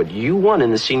forgotten what you won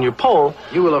in the senior poll,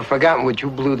 you will have forgotten what you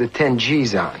blew the 10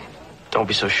 G's on. Don't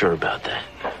be so sure about that.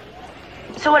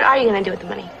 So what are you going to do with the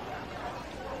money?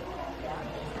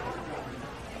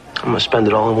 I'm going to spend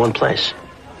it all in one place.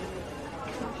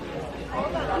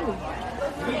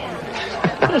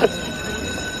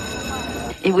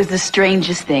 It was the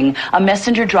strangest thing. A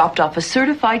messenger dropped off a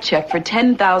certified check for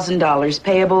 $10,000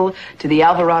 payable to the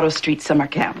Alvarado Street summer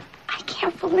camp. I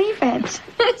can't believe it.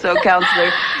 So,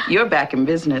 Counselor, you're back in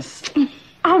business.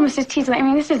 Oh, Mrs. Teasley, I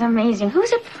mean, this is amazing.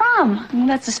 Who's it from? Well,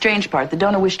 that's the strange part. The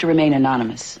donor wished to remain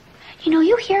anonymous. You know,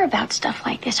 you hear about stuff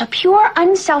like this. A pure,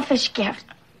 unselfish gift.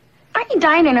 Aren't you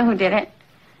dying to know who did it?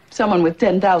 Someone with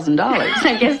 $10,000.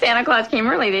 I guess Santa Claus came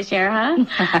early this year, huh?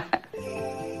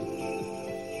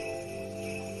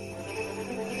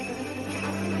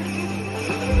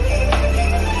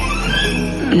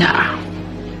 No.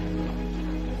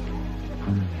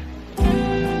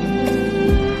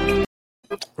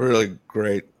 Really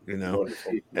great,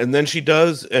 And then she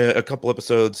does a couple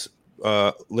episodes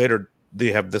later.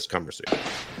 They have this conversation.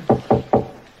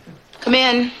 Come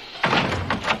in.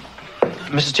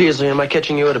 Mrs. Teasley, am I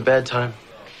catching you at a bad time?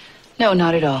 No,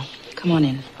 not at all. Come on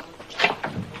in.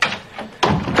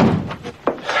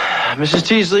 Mrs.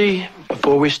 Teasley,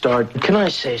 before we start, can I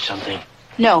say something?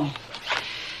 No.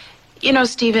 You know,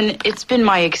 Stephen, it's been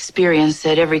my experience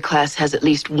that every class has at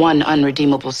least one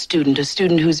unredeemable student, a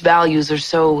student whose values are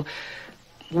so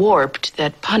warped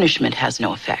that punishment has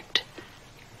no effect.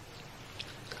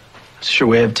 Is this your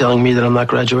way of telling me that I'm not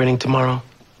graduating tomorrow?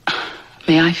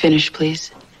 May I finish,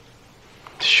 please?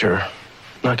 Sure.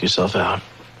 Knock yourself out.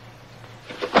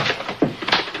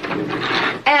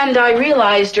 And I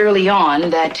realized early on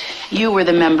that you were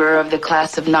the member of the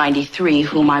class of '93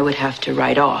 whom I would have to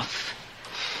write off.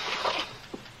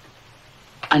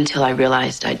 Until I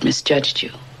realized I'd misjudged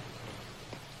you.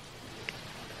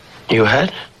 You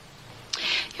had?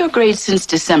 Your grades since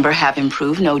December have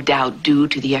improved, no doubt due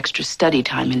to the extra study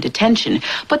time in detention.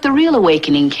 But the real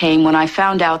awakening came when I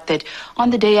found out that on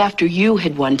the day after you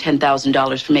had won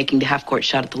 $10,000 for making the half-court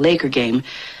shot at the Laker game,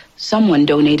 someone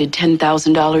donated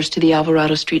 $10,000 to the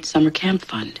Alvarado Street Summer Camp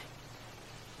Fund.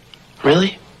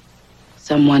 Really?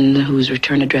 Someone whose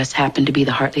return address happened to be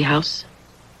the Hartley House.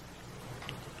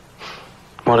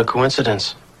 What a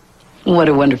coincidence. What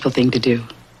a wonderful thing to do.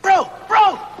 Bro!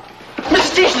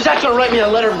 Mrs. Teasley's actually going to write me a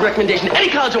letter of recommendation to any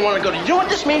college I want to go to. You know what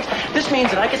this means? This means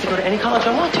that I get to go to any college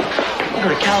I want to. I go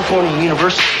to California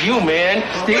University. You, man.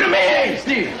 Steve, you the man.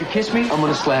 Steve, if you kiss me, I'm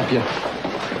going to slap you.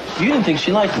 You didn't think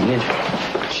she liked me, did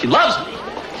you? She loves me.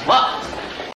 Love.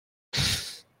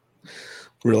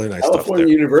 Really nice stuff there. California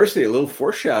University, a little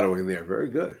foreshadowing there. Very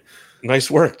good.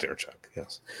 Nice work there, Chuck.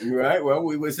 Yes. Right. Well,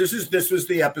 this was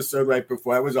the episode right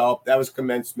before. That was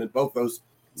commencement. Both those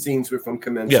scenes were from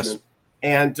commencement. Yes.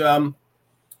 And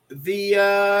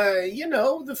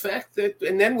the fact that,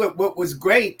 and then what was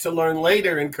great to learn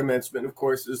later in commencement, of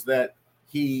course, is that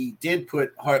he did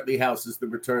put Hartley House as the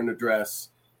return address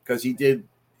because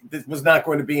this was not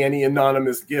going to be any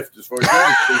anonymous gift as far as he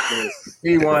was concerned.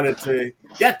 He wanted to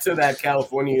get to that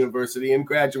California University and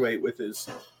graduate with his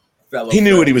fellow. He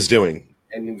knew what he was doing.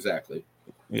 And exactly.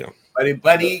 Yeah.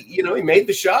 But he made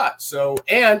the shot. So,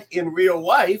 and in real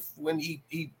life, when he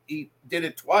did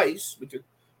it twice, we took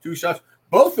 2 shots,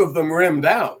 both of them rimmed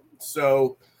out.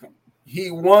 So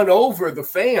he won over the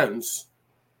fans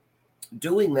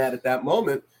doing that at that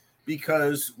moment,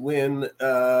 because when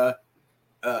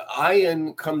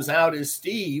Ian comes out as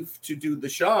Steve to do the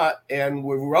shot and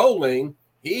we're rolling,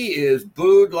 he is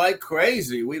booed like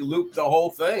crazy. We looped the whole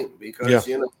thing because,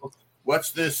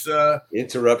 what's this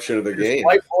interruption of the game?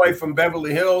 White boy from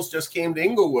Beverly Hills just came to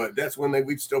Inglewood. That's when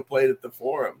we still played at the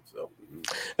Forum. So,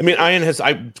 I mean, I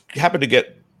happened to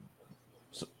get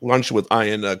lunch with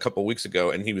Ian a couple of weeks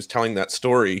ago, and he was telling that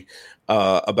story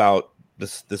about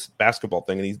this basketball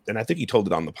thing, and I think he told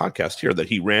it on the podcast here that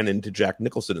he ran into Jack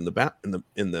Nicholson in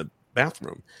the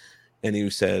bathroom, and he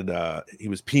said he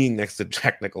was peeing next to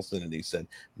Jack Nicholson, and he said,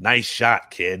 "Nice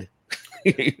shot, kid."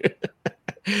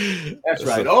 That's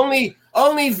right.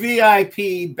 Only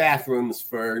VIP bathrooms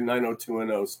for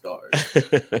 90210 stars.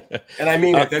 And I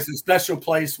mean, there's a special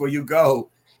place where you go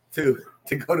to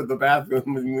go to the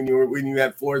bathroom when you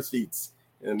have floor seats,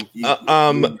 and you're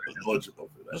eligible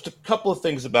for that. Just a couple of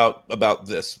things about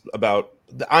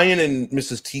the Ian and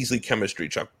Mrs. Teasley chemistry,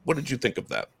 Chuck. What did you think of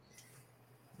that?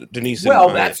 Denise. Well,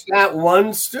 that's not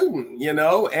one student,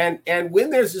 and when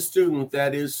there's a student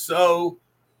that is so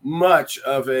much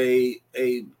of a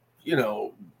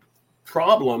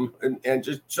problem and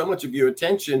just so much of your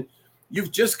attention,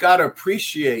 you've just got to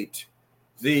appreciate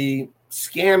the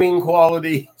scamming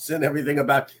qualities and everything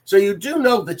about. So you do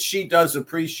know that she does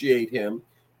appreciate him,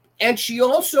 and she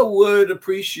also would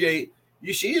appreciate.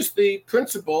 She is the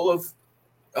principal of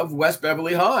West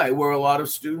Beverly High, where a lot of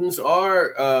students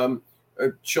are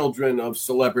children of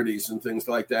celebrities and things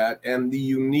like that, and the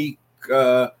unique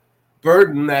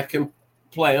burden that can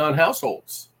play on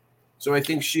households. So I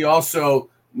think she also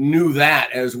knew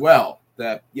that as well,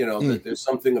 that that there's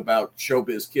something about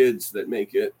showbiz kids that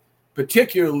make it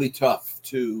particularly tough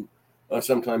to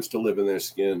sometimes to live in their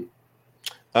skin.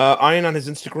 Ian on his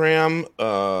Instagram,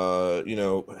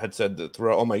 had said that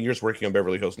throughout all my years working on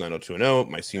Beverly Hills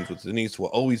 90210, my scenes with Denise will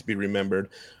always be remembered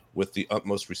with the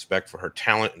utmost respect for her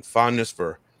talent and fondness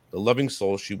for the loving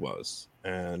soul she was.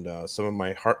 And some of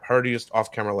my heartiest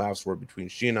off-camera laughs were between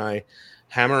she and I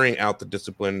hammering out the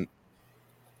discipline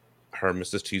her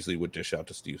Mrs. Teasley would dish out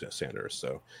to Steve Sanders.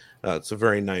 So it's a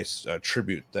very nice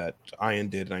tribute that Ian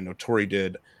did, and I know Tori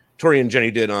and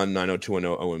Jenny did on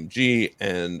 90210 OMG,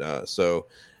 and so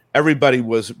everybody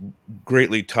was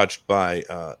greatly touched by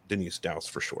Denise Dowse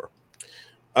for sure.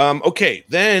 Okay,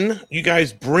 then you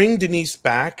guys bring Denise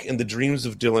back in the dreams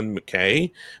of Dylan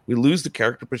McKay. We lose the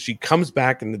character, but she comes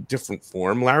back in a different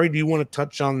form. Larry, do you want to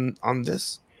touch on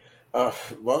this?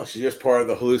 Well, she's just part of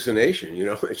the hallucination.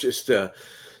 It's just, I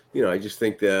just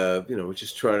think we're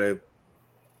just trying to.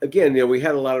 Again, we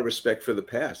had a lot of respect for the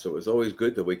past, so it was always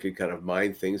good that we could kind of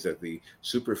mine things that the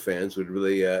super fans would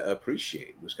really appreciate.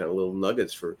 It was kind of little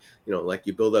nuggets for, like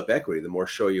you build up equity. The more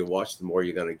show you watch, the more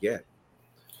you're going to get.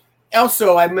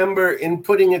 Also, I remember in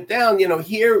putting it down,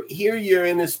 here you're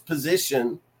in this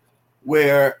position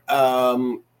where,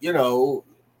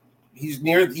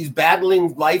 he's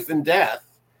battling life and death,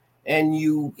 and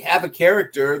you have a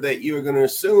character that you're going to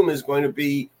assume has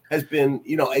been,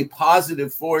 a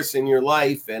positive force in your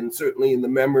life, and certainly in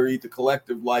the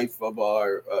collective life of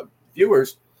our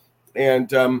viewers. And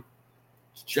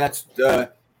that's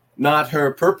not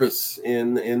her purpose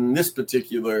in this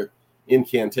particular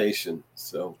incantation.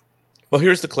 So. Well,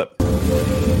 here's the clip.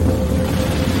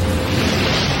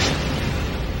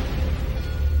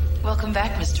 Welcome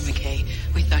back, Mr. McKay.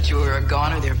 We thought you were a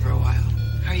goner there for a while.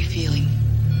 How are you feeling?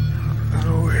 A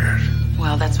little weird.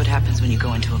 Well, that's what happens when you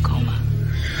go into a coma.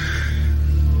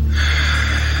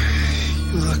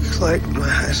 You look like my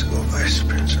high school vice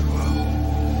principal.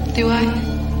 Do I?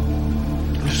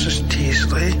 Mrs.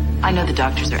 Teasley. I know the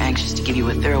doctors are anxious to give you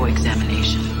a thorough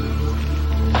examination.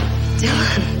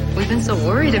 Dylan, we've been so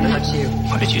worried about you.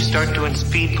 What did you start doing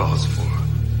speedballs for?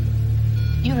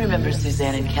 You remember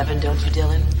Suzanne and Kevin, don't you,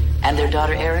 Dylan? And their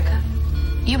daughter, Erica?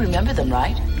 You remember them,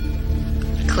 right?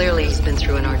 Clearly, he's been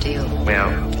through an ordeal.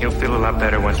 Well, he'll feel a lot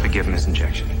better once we give him this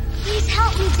injection. Please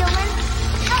help me, Dylan.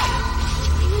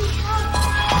 Help! Please help.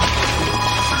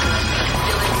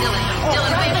 Dylan,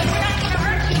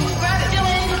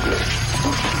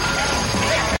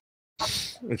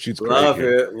 wait. She's love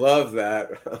great. it. Love that.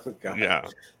 Oh, God. Yeah.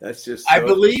 That's just I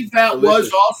believe that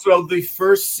delicious. was also the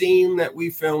first scene that we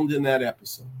filmed in that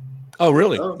episode. Oh,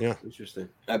 really? Oh, yeah. Interesting.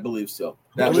 I believe so.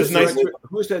 That That was was nice.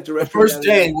 Who's that director? The first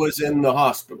day was in the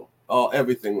hospital.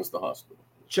 Everything was the hospital.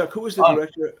 Chuck, who was the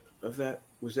director of that?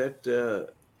 Was that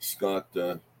Scott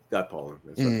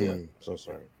Paulin? So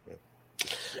sorry. Yeah.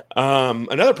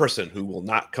 Another person who will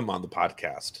not come on the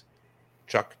podcast,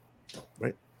 Chuck,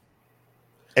 right?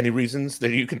 Any reasons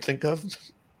that you can think of?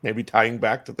 Maybe tying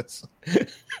back to this?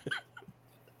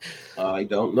 I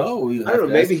don't know. I don't know.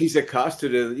 Maybe he's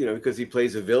accosted, because he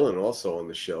plays a villain also on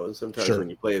the show. And sometimes when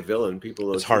you play a villain,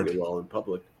 people don't treat you well in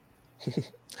public.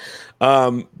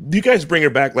 You guys bring her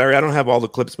back, Larry. I don't have all the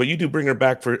clips, but you do bring her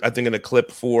back for, I think, in a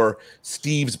clip for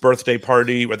Steve's birthday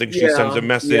party. I think she sends a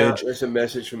message. Yeah, there's a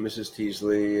message from Mrs.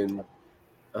 Teasley, and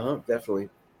definitely.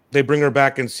 They bring her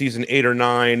back in season 8 or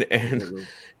 9, and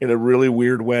in a really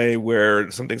weird way, where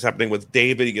something's happening with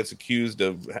David. He gets accused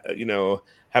of,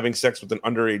 having sex with an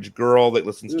underage girl that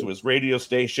listens to his radio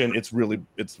station. It's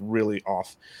really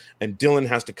off, and Dylan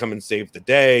has to come and save the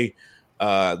day.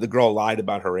 The girl lied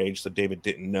about her age, so David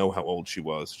didn't know how old she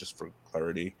was, just for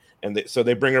clarity. And so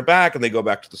they bring her back, and they go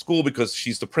back to the school because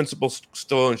she's the principal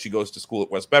still, and she goes to school at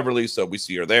West Beverly, so we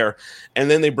see her there. And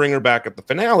then they bring her back at the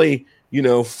finale,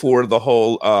 for the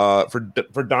whole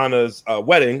for Donna's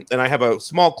wedding. And I have a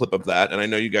small clip of that, and I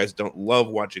know you guys don't love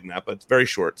watching that, but it's very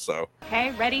short. So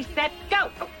okay, ready, set,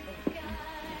 go.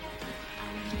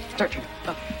 Start your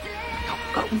Go.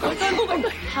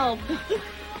 Help.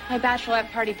 My bachelorette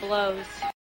party blows.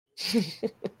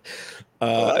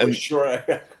 I'm sure.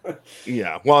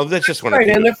 Yeah, well, that's just one. Right,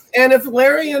 and if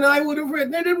Larry and I would have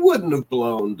written it, it wouldn't have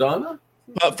blown, Donna.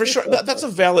 For sure, that's a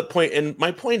valid point. And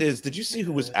my point is, did you see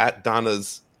who was at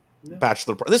Donna's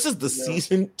bachelor party? This is the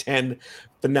season 10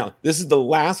 finale. This is the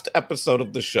last episode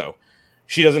of the show.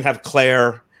 She doesn't have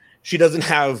Claire. She doesn't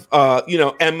have,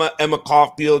 Emma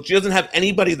Caulfield. She doesn't have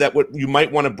anybody that you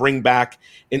might want to bring back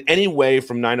in any way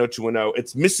from 90210.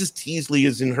 It's Mrs. Teasley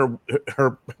is in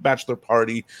her bachelor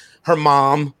party. Her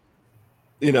mom,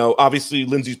 obviously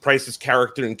Lindsay Price's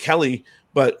character and Kelly.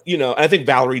 But, I think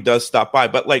Valerie does stop by.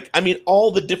 But, all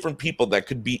the different people that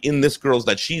could be in this girl's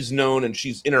that she's known and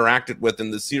she's interacted with in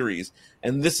the series.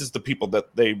 And this is the people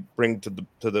that they bring to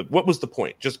the what was the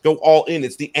point? Just go all in.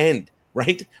 It's the end.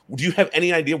 Right? Do you have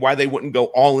any idea why they wouldn't go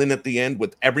all in at the end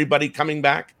with everybody coming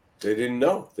back? They didn't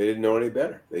know. They didn't know any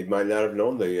better. They might not have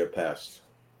known the past.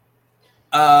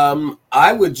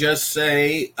 I would just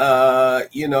say,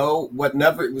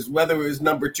 whether it was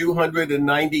number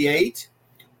 298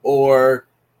 or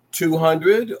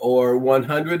 200 or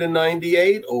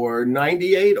 198 or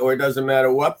 98, or it doesn't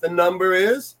matter what the number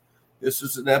is. This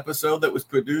is an episode that was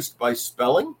produced by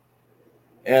Spelling,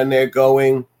 and they're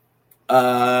going,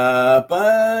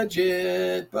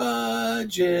 budget.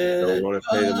 Don't want to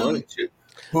pay the money.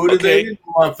 Who do they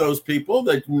want? Those people?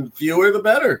 The fewer, the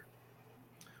better.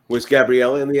 Was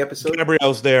Gabrielle in the episode?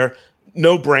 Gabrielle's there.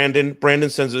 No, Brandon. Brandon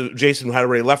Jason had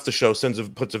already left the show.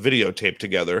 Puts a videotape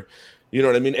together. You know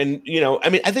what I mean? And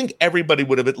I think everybody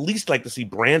would have at least liked to see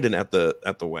Brandon at the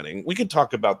wedding. We could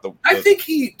talk about I think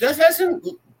he hasn't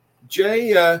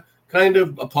Jay kind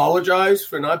of apologized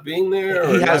for not being there.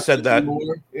 He has said that.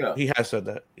 Yeah, he has said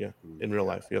that. Yeah, in real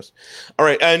life, yes. All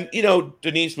right, and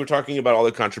Denise, we're talking about all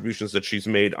the contributions that she's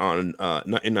made on in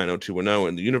 90210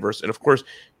 in the universe, and of course,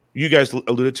 you guys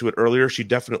alluded to it earlier. She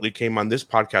definitely came on this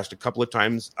podcast a couple of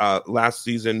times last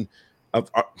season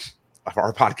of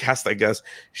our podcast. I guess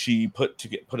she put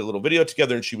a little video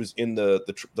together, and she was in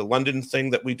the London thing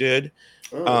that we did.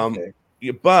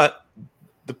 But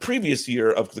the previous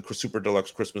year of the Super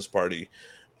Deluxe Christmas Party,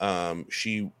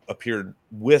 she appeared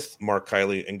with Mark,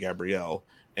 Kylie, and Gabrielle,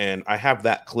 and I have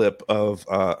that clip of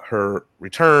her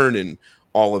return and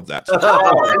all of that.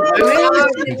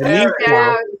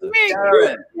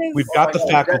 We've got the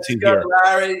faculty here.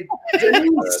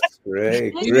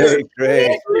 Great.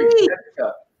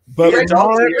 But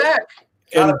Mark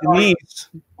and Denise,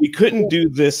 we couldn't do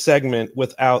this segment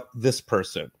without this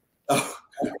person. You're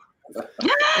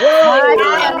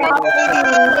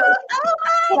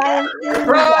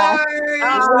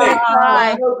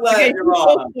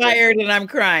so tired and I'm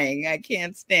crying. I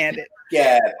can't stand it.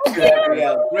 Yeah,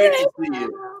 Gabrielle, great to see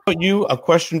you. A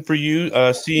question for you.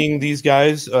 Seeing these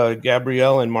guys,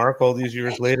 Gabrielle and Mark, all these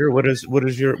years later, what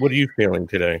are you feeling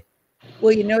today?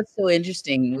 Well, it's so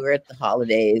interesting. We're at the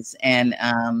holidays, and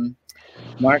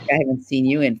Mark, I haven't seen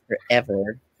you in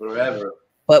forever.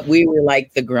 But we were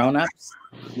like the grown-ups.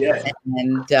 Yes.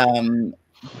 And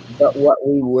but what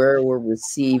we were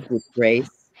received with grace,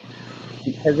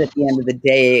 because at the end of the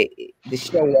day, the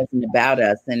show wasn't about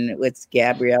us, and it's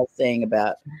Gabrielle saying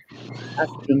about us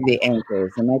being the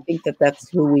anchors, and I think that's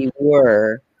who we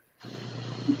were,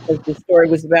 because the story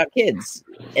was about kids,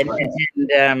 and I've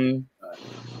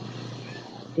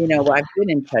been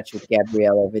in touch with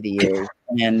Gabrielle over the years,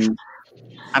 and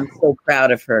I'm so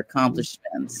proud of her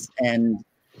accomplishments and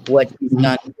what she's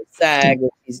done for SAG,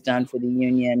 what she's done for the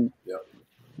union. Yep.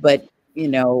 But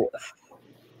we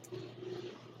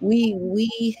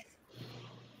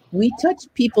touch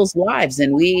people's lives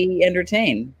and we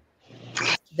entertain.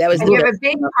 That was and you have a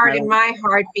big part in my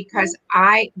heart because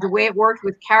the way it worked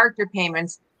with character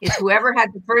payments is whoever had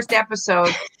the first episode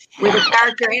with a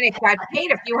character in it got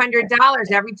paid a few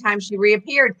 $100s every time she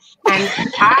reappeared, and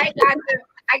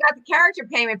I got the character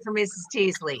payment for Mrs.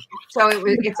 Teasley. So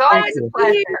it's always a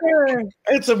pleasure.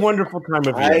 It's a wonderful time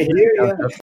of year. I hear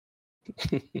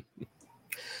you.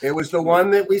 It was the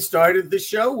one that we started the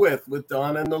show with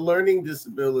Donna and the learning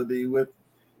disability. With,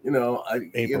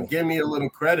 give me a little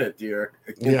credit, dear.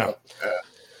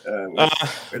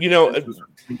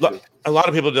 A lot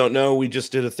of people don't know we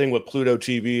just did a thing with Pluto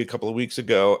TV a couple of weeks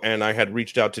ago, and I had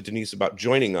reached out to Denise about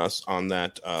joining us on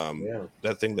that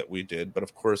that thing that we did. But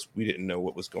of course, we didn't know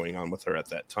what was going on with her at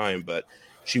that time. But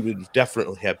she would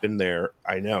definitely have been there.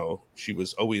 I know she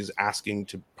was always asking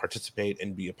to participate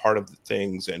and be a part of the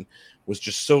things, and was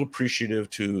just so appreciative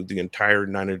to the entire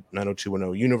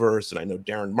 90210 universe. And I know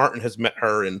Darren Martin has met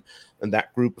her and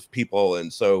that group of people,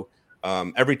 and so.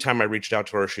 Every time I reached out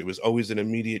to her, she was always an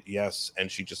immediate yes, and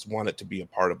she just wanted to be a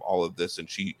part of all of this. And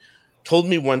she told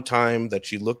me one time that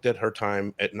she looked at her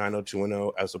time at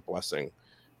 90210 as a blessing,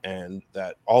 and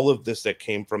that all of this that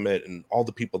came from it and all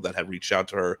the people that have reached out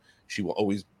to her, she will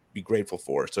always be grateful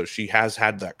for. So she has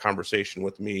had that conversation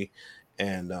with me,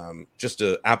 and just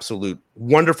an absolute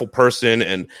wonderful person.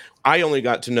 And I only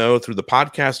got to know through the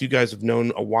podcast. You guys have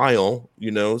known a while,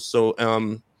 so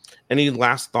any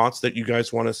last thoughts that you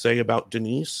guys want to say about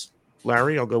Denise?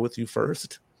 Larry, I'll go with you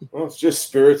first. Well, it's just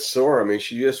spirit soar. I mean,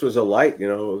 she just was a light, it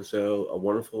was a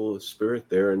wonderful spirit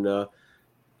there. And I'm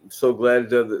so glad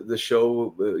the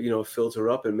show, filled her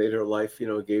up and made her life,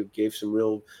 gave some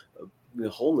real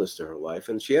wholeness to her life.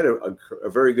 And she had a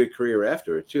very good career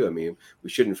after it, too. I mean, we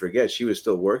shouldn't forget she was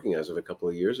still working as of a couple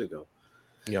of years ago.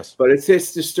 Yes, but it's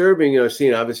disturbing,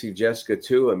 seeing obviously Jessica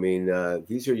too. I mean,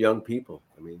 these are young people.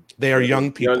 I mean, they are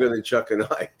young people, younger than Chuck and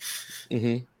I.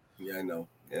 Mm-hmm. Yeah, I know,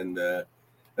 and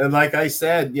like I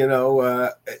said,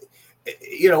 one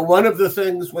of the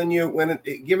things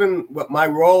given what my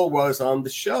role was on the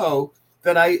show,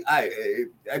 that I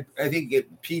think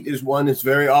Pete is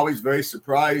always very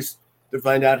surprised to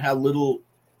find out how little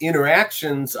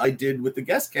interactions I did with the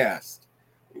guest cast.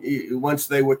 Once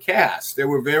they were cast, there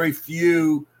were very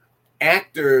few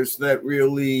actors that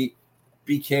really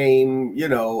became,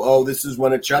 this is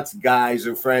one of Chuck's guys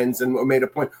or friends, and made a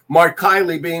point. Mark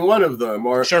Kiley being one of them,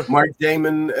 or sure. Mark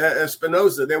Damon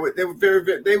Espinosa. They were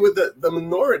the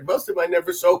minority. Most of them I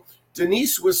never saw.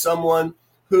 Denise was someone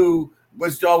who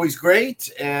was always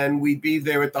great, and we'd be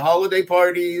there at the holiday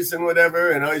parties and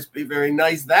whatever, and always be very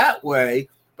nice that way.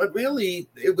 But really,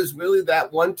 it was really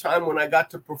that one time when I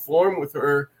got to perform with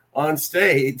her on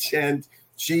stage, and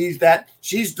she's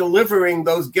delivering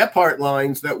those Gephardt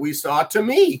lines that we saw to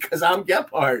me because I'm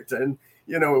Gephardt, and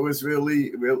it was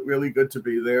really, really, really good to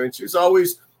be there. And she's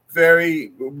always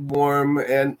very warm.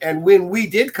 And when we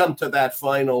did come to that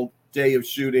final day of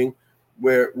shooting,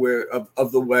 where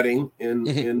of the wedding in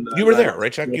you were there,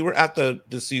 right, Chuck? You were at the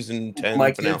season 10. My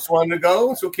kids wanted to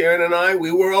go, so Karen and I,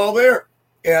 we were all there.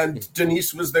 And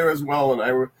Denise was there as well, and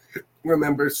I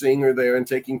remember seeing her there and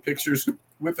taking pictures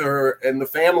with her and the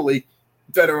family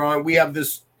that are on. We have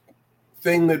this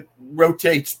thing that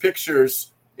rotates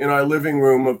pictures in our living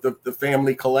room of the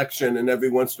family collection, and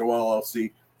every once in a while I'll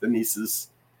see Denise's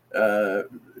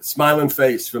smiling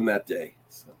face from that day.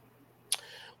 So.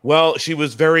 Well, she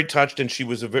was very touched, and she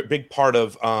was a big part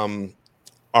of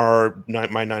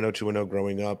my 90210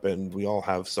 growing up, and we all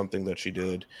have something that she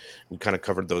did. We kind of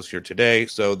covered those here today.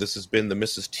 So this has been the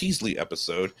Mrs. Teasley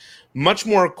episode. Much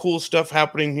more cool stuff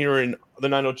happening here in the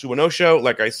 90210 show.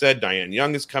 Like I said, Diane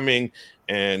Young is coming,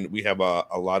 and we have a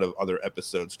lot of other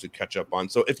episodes to catch up on.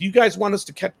 So if you guys want us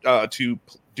to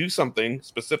do something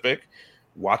specific,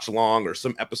 watch along, or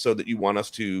some episode that you want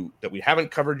us to that we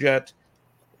haven't covered yet,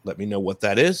 let me know what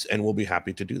that is, and we'll be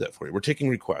happy to do that for you. We're taking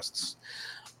requests.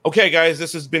 Okay, guys,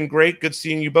 this has been great. Good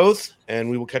seeing you both, and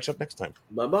we will catch up next time.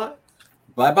 Bye-bye.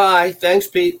 Bye-bye. Thanks,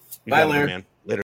 Pete. Bye, Larry. Man.